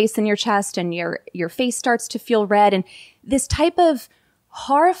more space in your chest, and your face starts to feel red. And this type of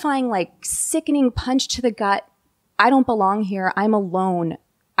horrifying, like sickening punch to the gut, I don't belong here, I'm alone,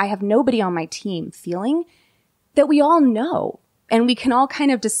 I have nobody on my team feeling that we all know. And we can all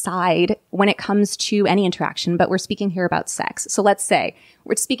kind of decide when it comes to any interaction, but we're speaking here about sex. So let's say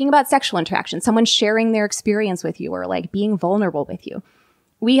we're speaking about sexual interaction, someone sharing their experience with you, or like being vulnerable with you.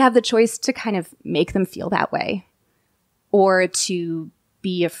 We have the choice to kind of make them feel that way, or to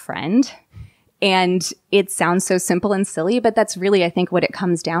be a friend. And it sounds so simple and silly, but that's really, I think, what it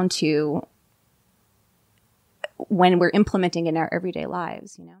comes down to when we're implementing in our everyday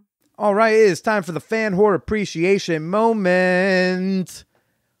lives, All right, it is time for the fan whore appreciation moment.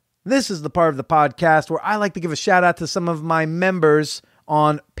 This is the part of the podcast where I like to give a shout out to some of my members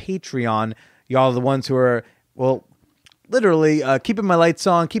on Patreon. Y'all are the ones who are, literally keeping my lights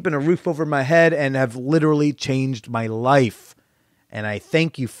on, keeping a roof over my head, and have literally changed my life. And I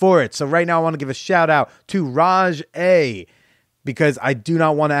thank you for it. So right now I want to give a shout out to Raj A, because I do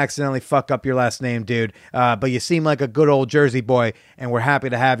not want to accidentally fuck up your last name, dude. But you seem like a good old Jersey boy, and we're happy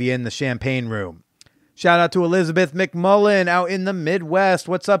to have you in the champagne room. Shout out to Elizabeth McMullen out in the Midwest.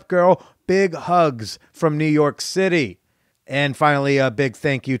 What's up, girl? Big hugs from New York City. And finally, a big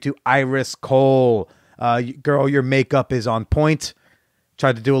thank you to Iris Cole. Girl, your makeup is on point.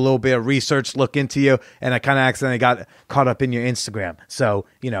 Tried to do a little bit of research, look into you, and I kind of accidentally got caught up in your Instagram. So,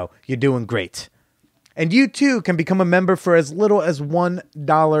 you're doing great. And you too can become a member for as little as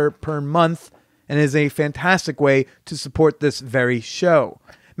 $1 per month, and is a fantastic way to support this very show.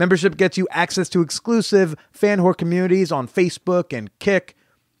 Membership gets you access to exclusive fan whore communities on Facebook and Kick.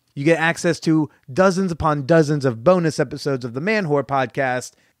 You get access to dozens upon dozens of bonus episodes of the Man Whore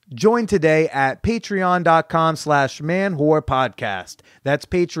Podcast. Join today at patreon.com/manwhorepodcast. That's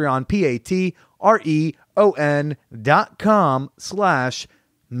Patreon,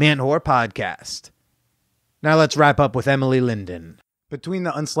 patreon.com/manwhorepodcast. Now let's wrap up with Emily Lindin. Between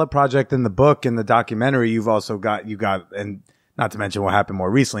the UnSlut project and the book and the documentary, you got, and not to mention what happened more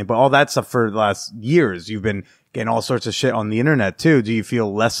recently, but all that stuff for the last years, you've been getting all sorts of shit on the internet too. Do you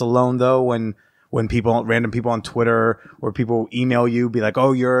feel less alone though when random people on Twitter or people email you, be like,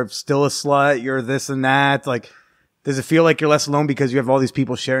 oh, you're still a slut, you're this and that? Like, does it feel like you're less alone because you have all these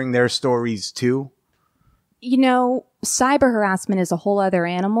people sharing their stories too? You know, cyber harassment is a whole other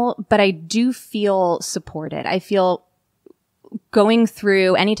animal, but I do feel supported. I feel going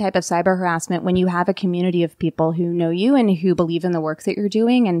through any type of cyber harassment when you have a community of people who know you and who believe in the work that you're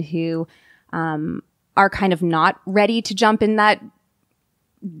doing and who are kind of not ready to jump in that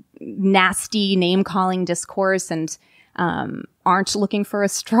nasty name-calling discourse and aren't looking for a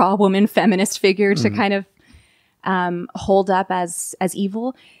straw woman feminist figure to kind of hold up as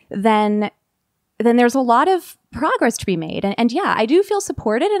evil, then there's a lot of progress to be made. And yeah, I do feel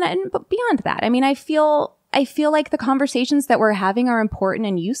supported. But beyond that, I mean, I feel like the conversations that we're having are important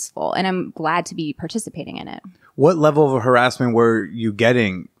and useful, and I'm glad to be participating in it. What level of harassment were you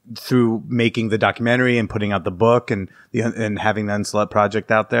getting through making the documentary and putting out the book and having the UnSlut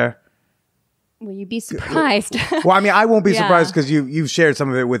project out there? Will you be surprised? Well, I mean, I won't be surprised because you've shared some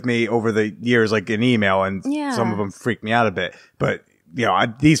of it with me over the years, like in email, and some of them freak me out a bit. But you know,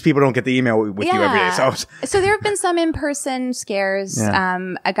 these people don't get the email with you every day. So there have been some in-person scares.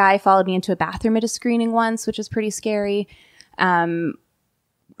 Yeah. A guy followed me into a bathroom at a screening once, which was pretty scary. And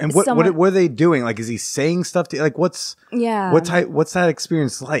what were they doing? Like, is he saying stuff to you? Like, what's that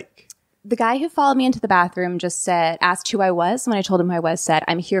experience like? The guy who followed me into the bathroom just asked who I was. When I told him who I was, said,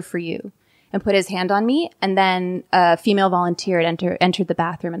 "I'm here for you," and put his hand on me. And then a female volunteer entered the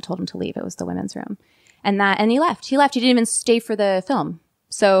bathroom and told him to leave. It was the women's room. And he left. He didn't even stay for the film.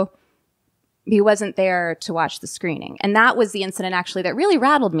 So he wasn't there to watch the screening. And that was the incident actually that really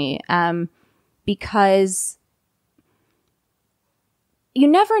rattled me. Because you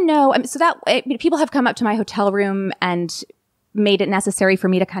never know. People have come up to my hotel room and made it necessary for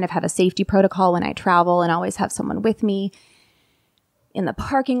me to kind of have a safety protocol when I travel and always have someone with me in the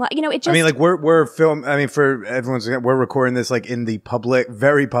parking lot. You know, it just, I mean, like we're for everyone's, we're recording this like in the public,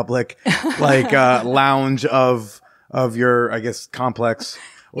 very public, like, lounge of your, I guess, complex,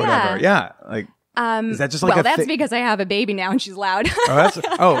 whatever. Yeah. Like, is that just like that's because I have a baby now and she's loud.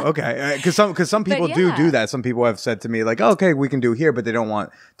 Okay. Cause some people do that. Some people have said to me like, oh, okay, we can do here, but they don't want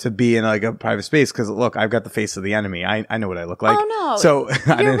to be in like a private space. Cause look, I've got the face of the enemy. I know what I look like. Oh no. So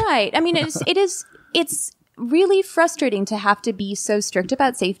you're right. I mean, it's really frustrating to have to be so strict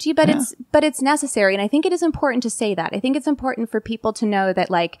about safety, but it's necessary. And I think it is important to say that. I think it's important for people to know that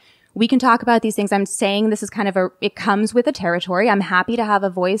like, we can talk about these things. I'm saying this is kind of it comes with a territory. I'm happy to have a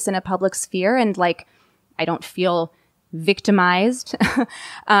voice in a public sphere and like, I don't feel victimized.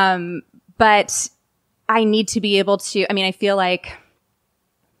 But I need to be able to, I mean, I feel like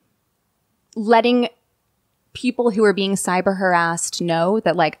letting people who are being cyber harassed know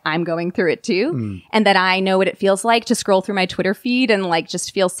that like I'm going through it too. And that I know what it feels like to scroll through my Twitter feed and like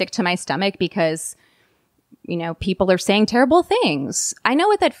just feel sick to my stomach because, you know, people are saying terrible things. I know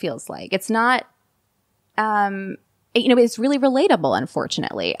what that feels like. It's not, it's really relatable,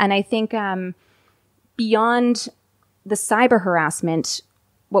 unfortunately. And I think, beyond the cyber harassment,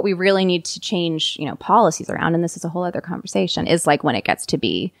 what we really need to change, policies around, and this is a whole other conversation, is like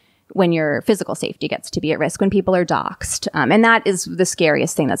when your physical safety gets to be at risk, when people are doxxed. And that is the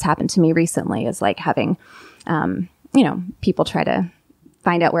scariest thing that's happened to me recently, is like having, people try to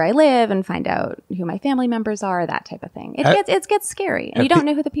find out where I live and find out who my family members are, that type of thing. It gets scary, and you don't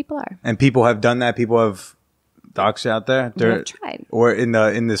know who the people are. And people have done that. People have doxed you out there. They've tried. Or in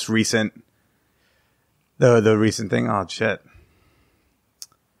this recent, the recent thing. Oh shit.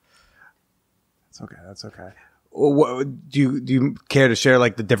 That's okay. What, do you care to share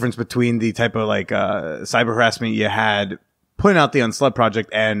like the difference between the type of like cyber harassment you had putting out the UnSlut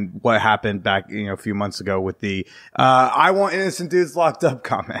project and what happened back a few months ago with the I want innocent dudes locked up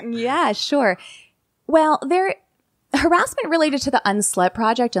comment? Yeah, sure. Well, harassment related to the UnSlut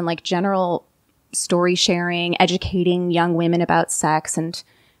project and like general story sharing, educating young women about sex and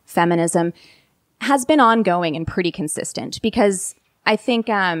feminism has been ongoing and pretty consistent, because I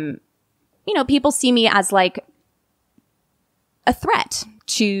think people see me as like a threat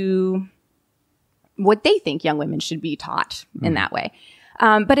to what they think young women should be taught in that way.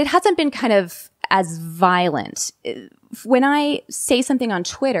 But it hasn't been kind of as violent. When I say something on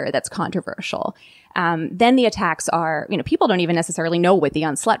Twitter that's controversial, then the attacks are, people don't even necessarily know what the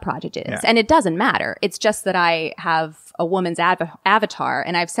UnSlut project is. Yeah. And it doesn't matter. It's just that I have a woman's avatar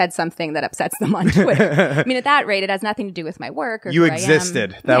and I've said something that upsets them on Twitter. I mean, at that rate, it has nothing to do with my work or you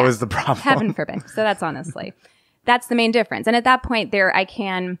existed. That was the problem. Heaven forbid. So that's honestly. That's the main difference. And at that point there, I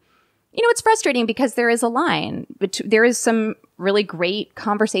can, it's frustrating because there is a line. There is some really great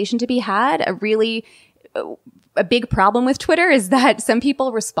conversation to be had. A big problem with Twitter is that some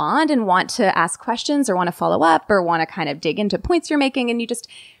people respond and want to ask questions or want to follow up or want to kind of dig into points you're making. And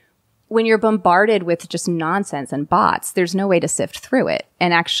when you're bombarded with just nonsense and bots, there's no way to sift through it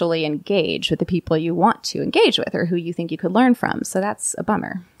and actually engage with the people you want to engage with or who you think you could learn from. So that's a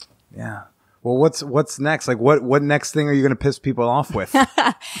bummer. Yeah. Well, what's next? Like, what next thing are you going to piss people off with?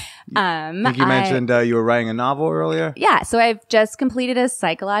 I think you mentioned you were writing a novel earlier. Yeah, so I've just completed a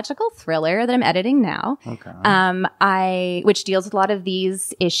psychological thriller that I'm editing now. Okay. Which deals with a lot of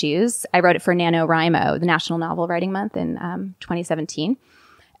these issues. I wrote it for NaNoWriMo, the National Novel Writing Month in 2017.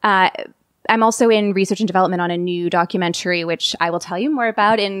 I'm also in research and development on a new documentary, which I will tell you more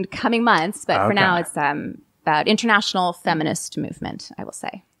about in coming months. But for now, it's about international feminist movement, I will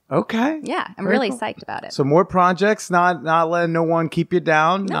say. Okay. Yeah, I'm really psyched about it. So more projects, not letting no one keep you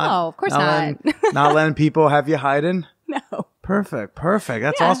down. No, of course not. Not letting people have you hiding. No. Perfect.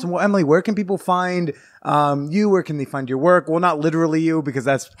 That's awesome. Well, Emily, where can people find you? Where can they find your work? Well, not literally you, because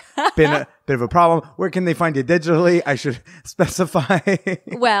that's been a bit of a problem. Where can they find you digitally? I should specify.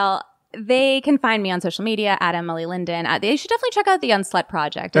 Well, they can find me on social media at Emily Lindin. They should definitely check out the UnSlut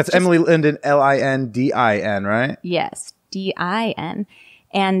project. That's Emily Lindin, Lindin, right? Yes, DIN.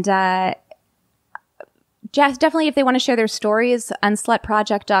 And definitely, if they want to share their stories,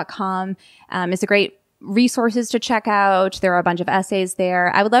 unslutproject.com is a great resources to check out. There are a bunch of essays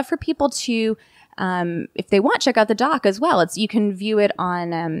there. I would love for people to, if they want, check out the doc as well. You can view it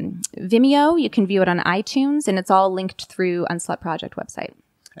on Vimeo, you can view it on iTunes, and it's all linked through UnSlut Project website.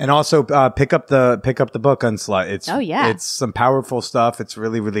 And also pick up the book UnSlut. It's some powerful stuff. It's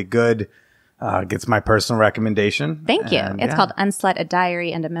really, really good. Gets my personal recommendation. Thank you. It's called UnSlut, a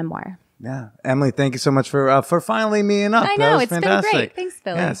diary and a memoir. Yeah. Emily, thank you so much for finally meeting up. I know. It's fantastic. Been great. Thanks,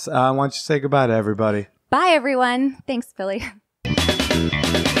 Billy. Yes. Why don't you say goodbye to everybody? Bye, everyone. Thanks, Billy.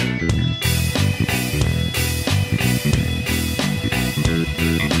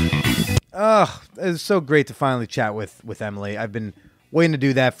 Oh, it's so great to finally chat with Emily. I've been waiting to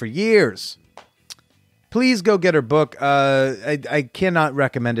do that for years. Please go get her book. I cannot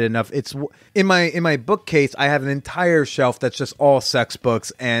recommend it enough. It's in my bookcase. I have an entire shelf that's just all sex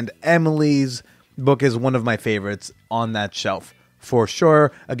books, and Emily's book is one of my favorites on that shelf for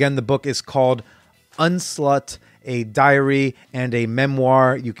sure. Again, the book is called UnSlut, a diary and a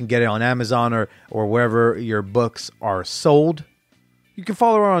memoir. You can get it on Amazon or wherever your books are sold. You can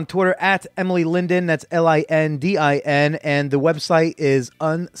follow her on Twitter at Emily Lindin. That's Lindin, and the website is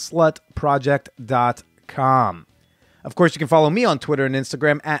unslutproject.com. Of course, you can follow me on Twitter and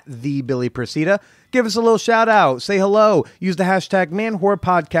Instagram at TheBillyProcida. Give us a little shout out. Say hello. Use the hashtag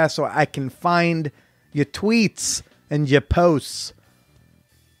ManWhorePodcast so I can find your tweets and your posts.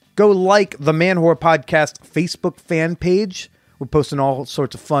 Go like the Man Whore Podcast Facebook fan page. We're posting all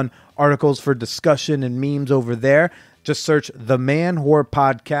sorts of fun articles for discussion and memes over there. Just search the Man Whore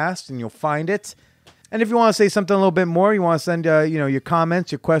Podcast and you'll find it. And if you want to say something a little bit more, you want to send your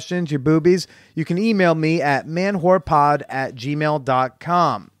comments, your questions, your boobies, you can email me at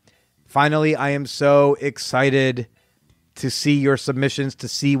manwhorepod@gmail.com. Finally, I am so excited to see your submissions, to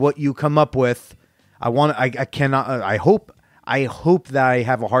see what you come up with. I hope that I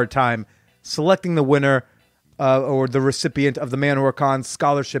have a hard time selecting the winner or the recipient of the Man Whore Con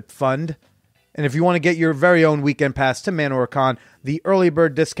Scholarship Fund. And if you want to get your very own weekend pass to Man Whore Con, the early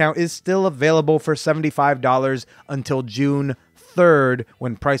bird discount is still available for $75 until June 3rd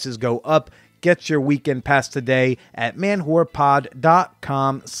when prices go up. Get your weekend pass today at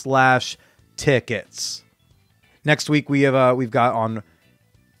manwhorepod.com/tickets. Next week we've got on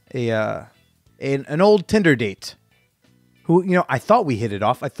an old Tinder date who, I thought we hit it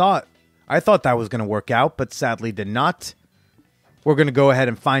off. I thought that was going to work out, but sadly did not. We're going to go ahead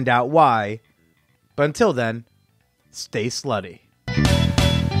and find out why. But until then, stay slutty.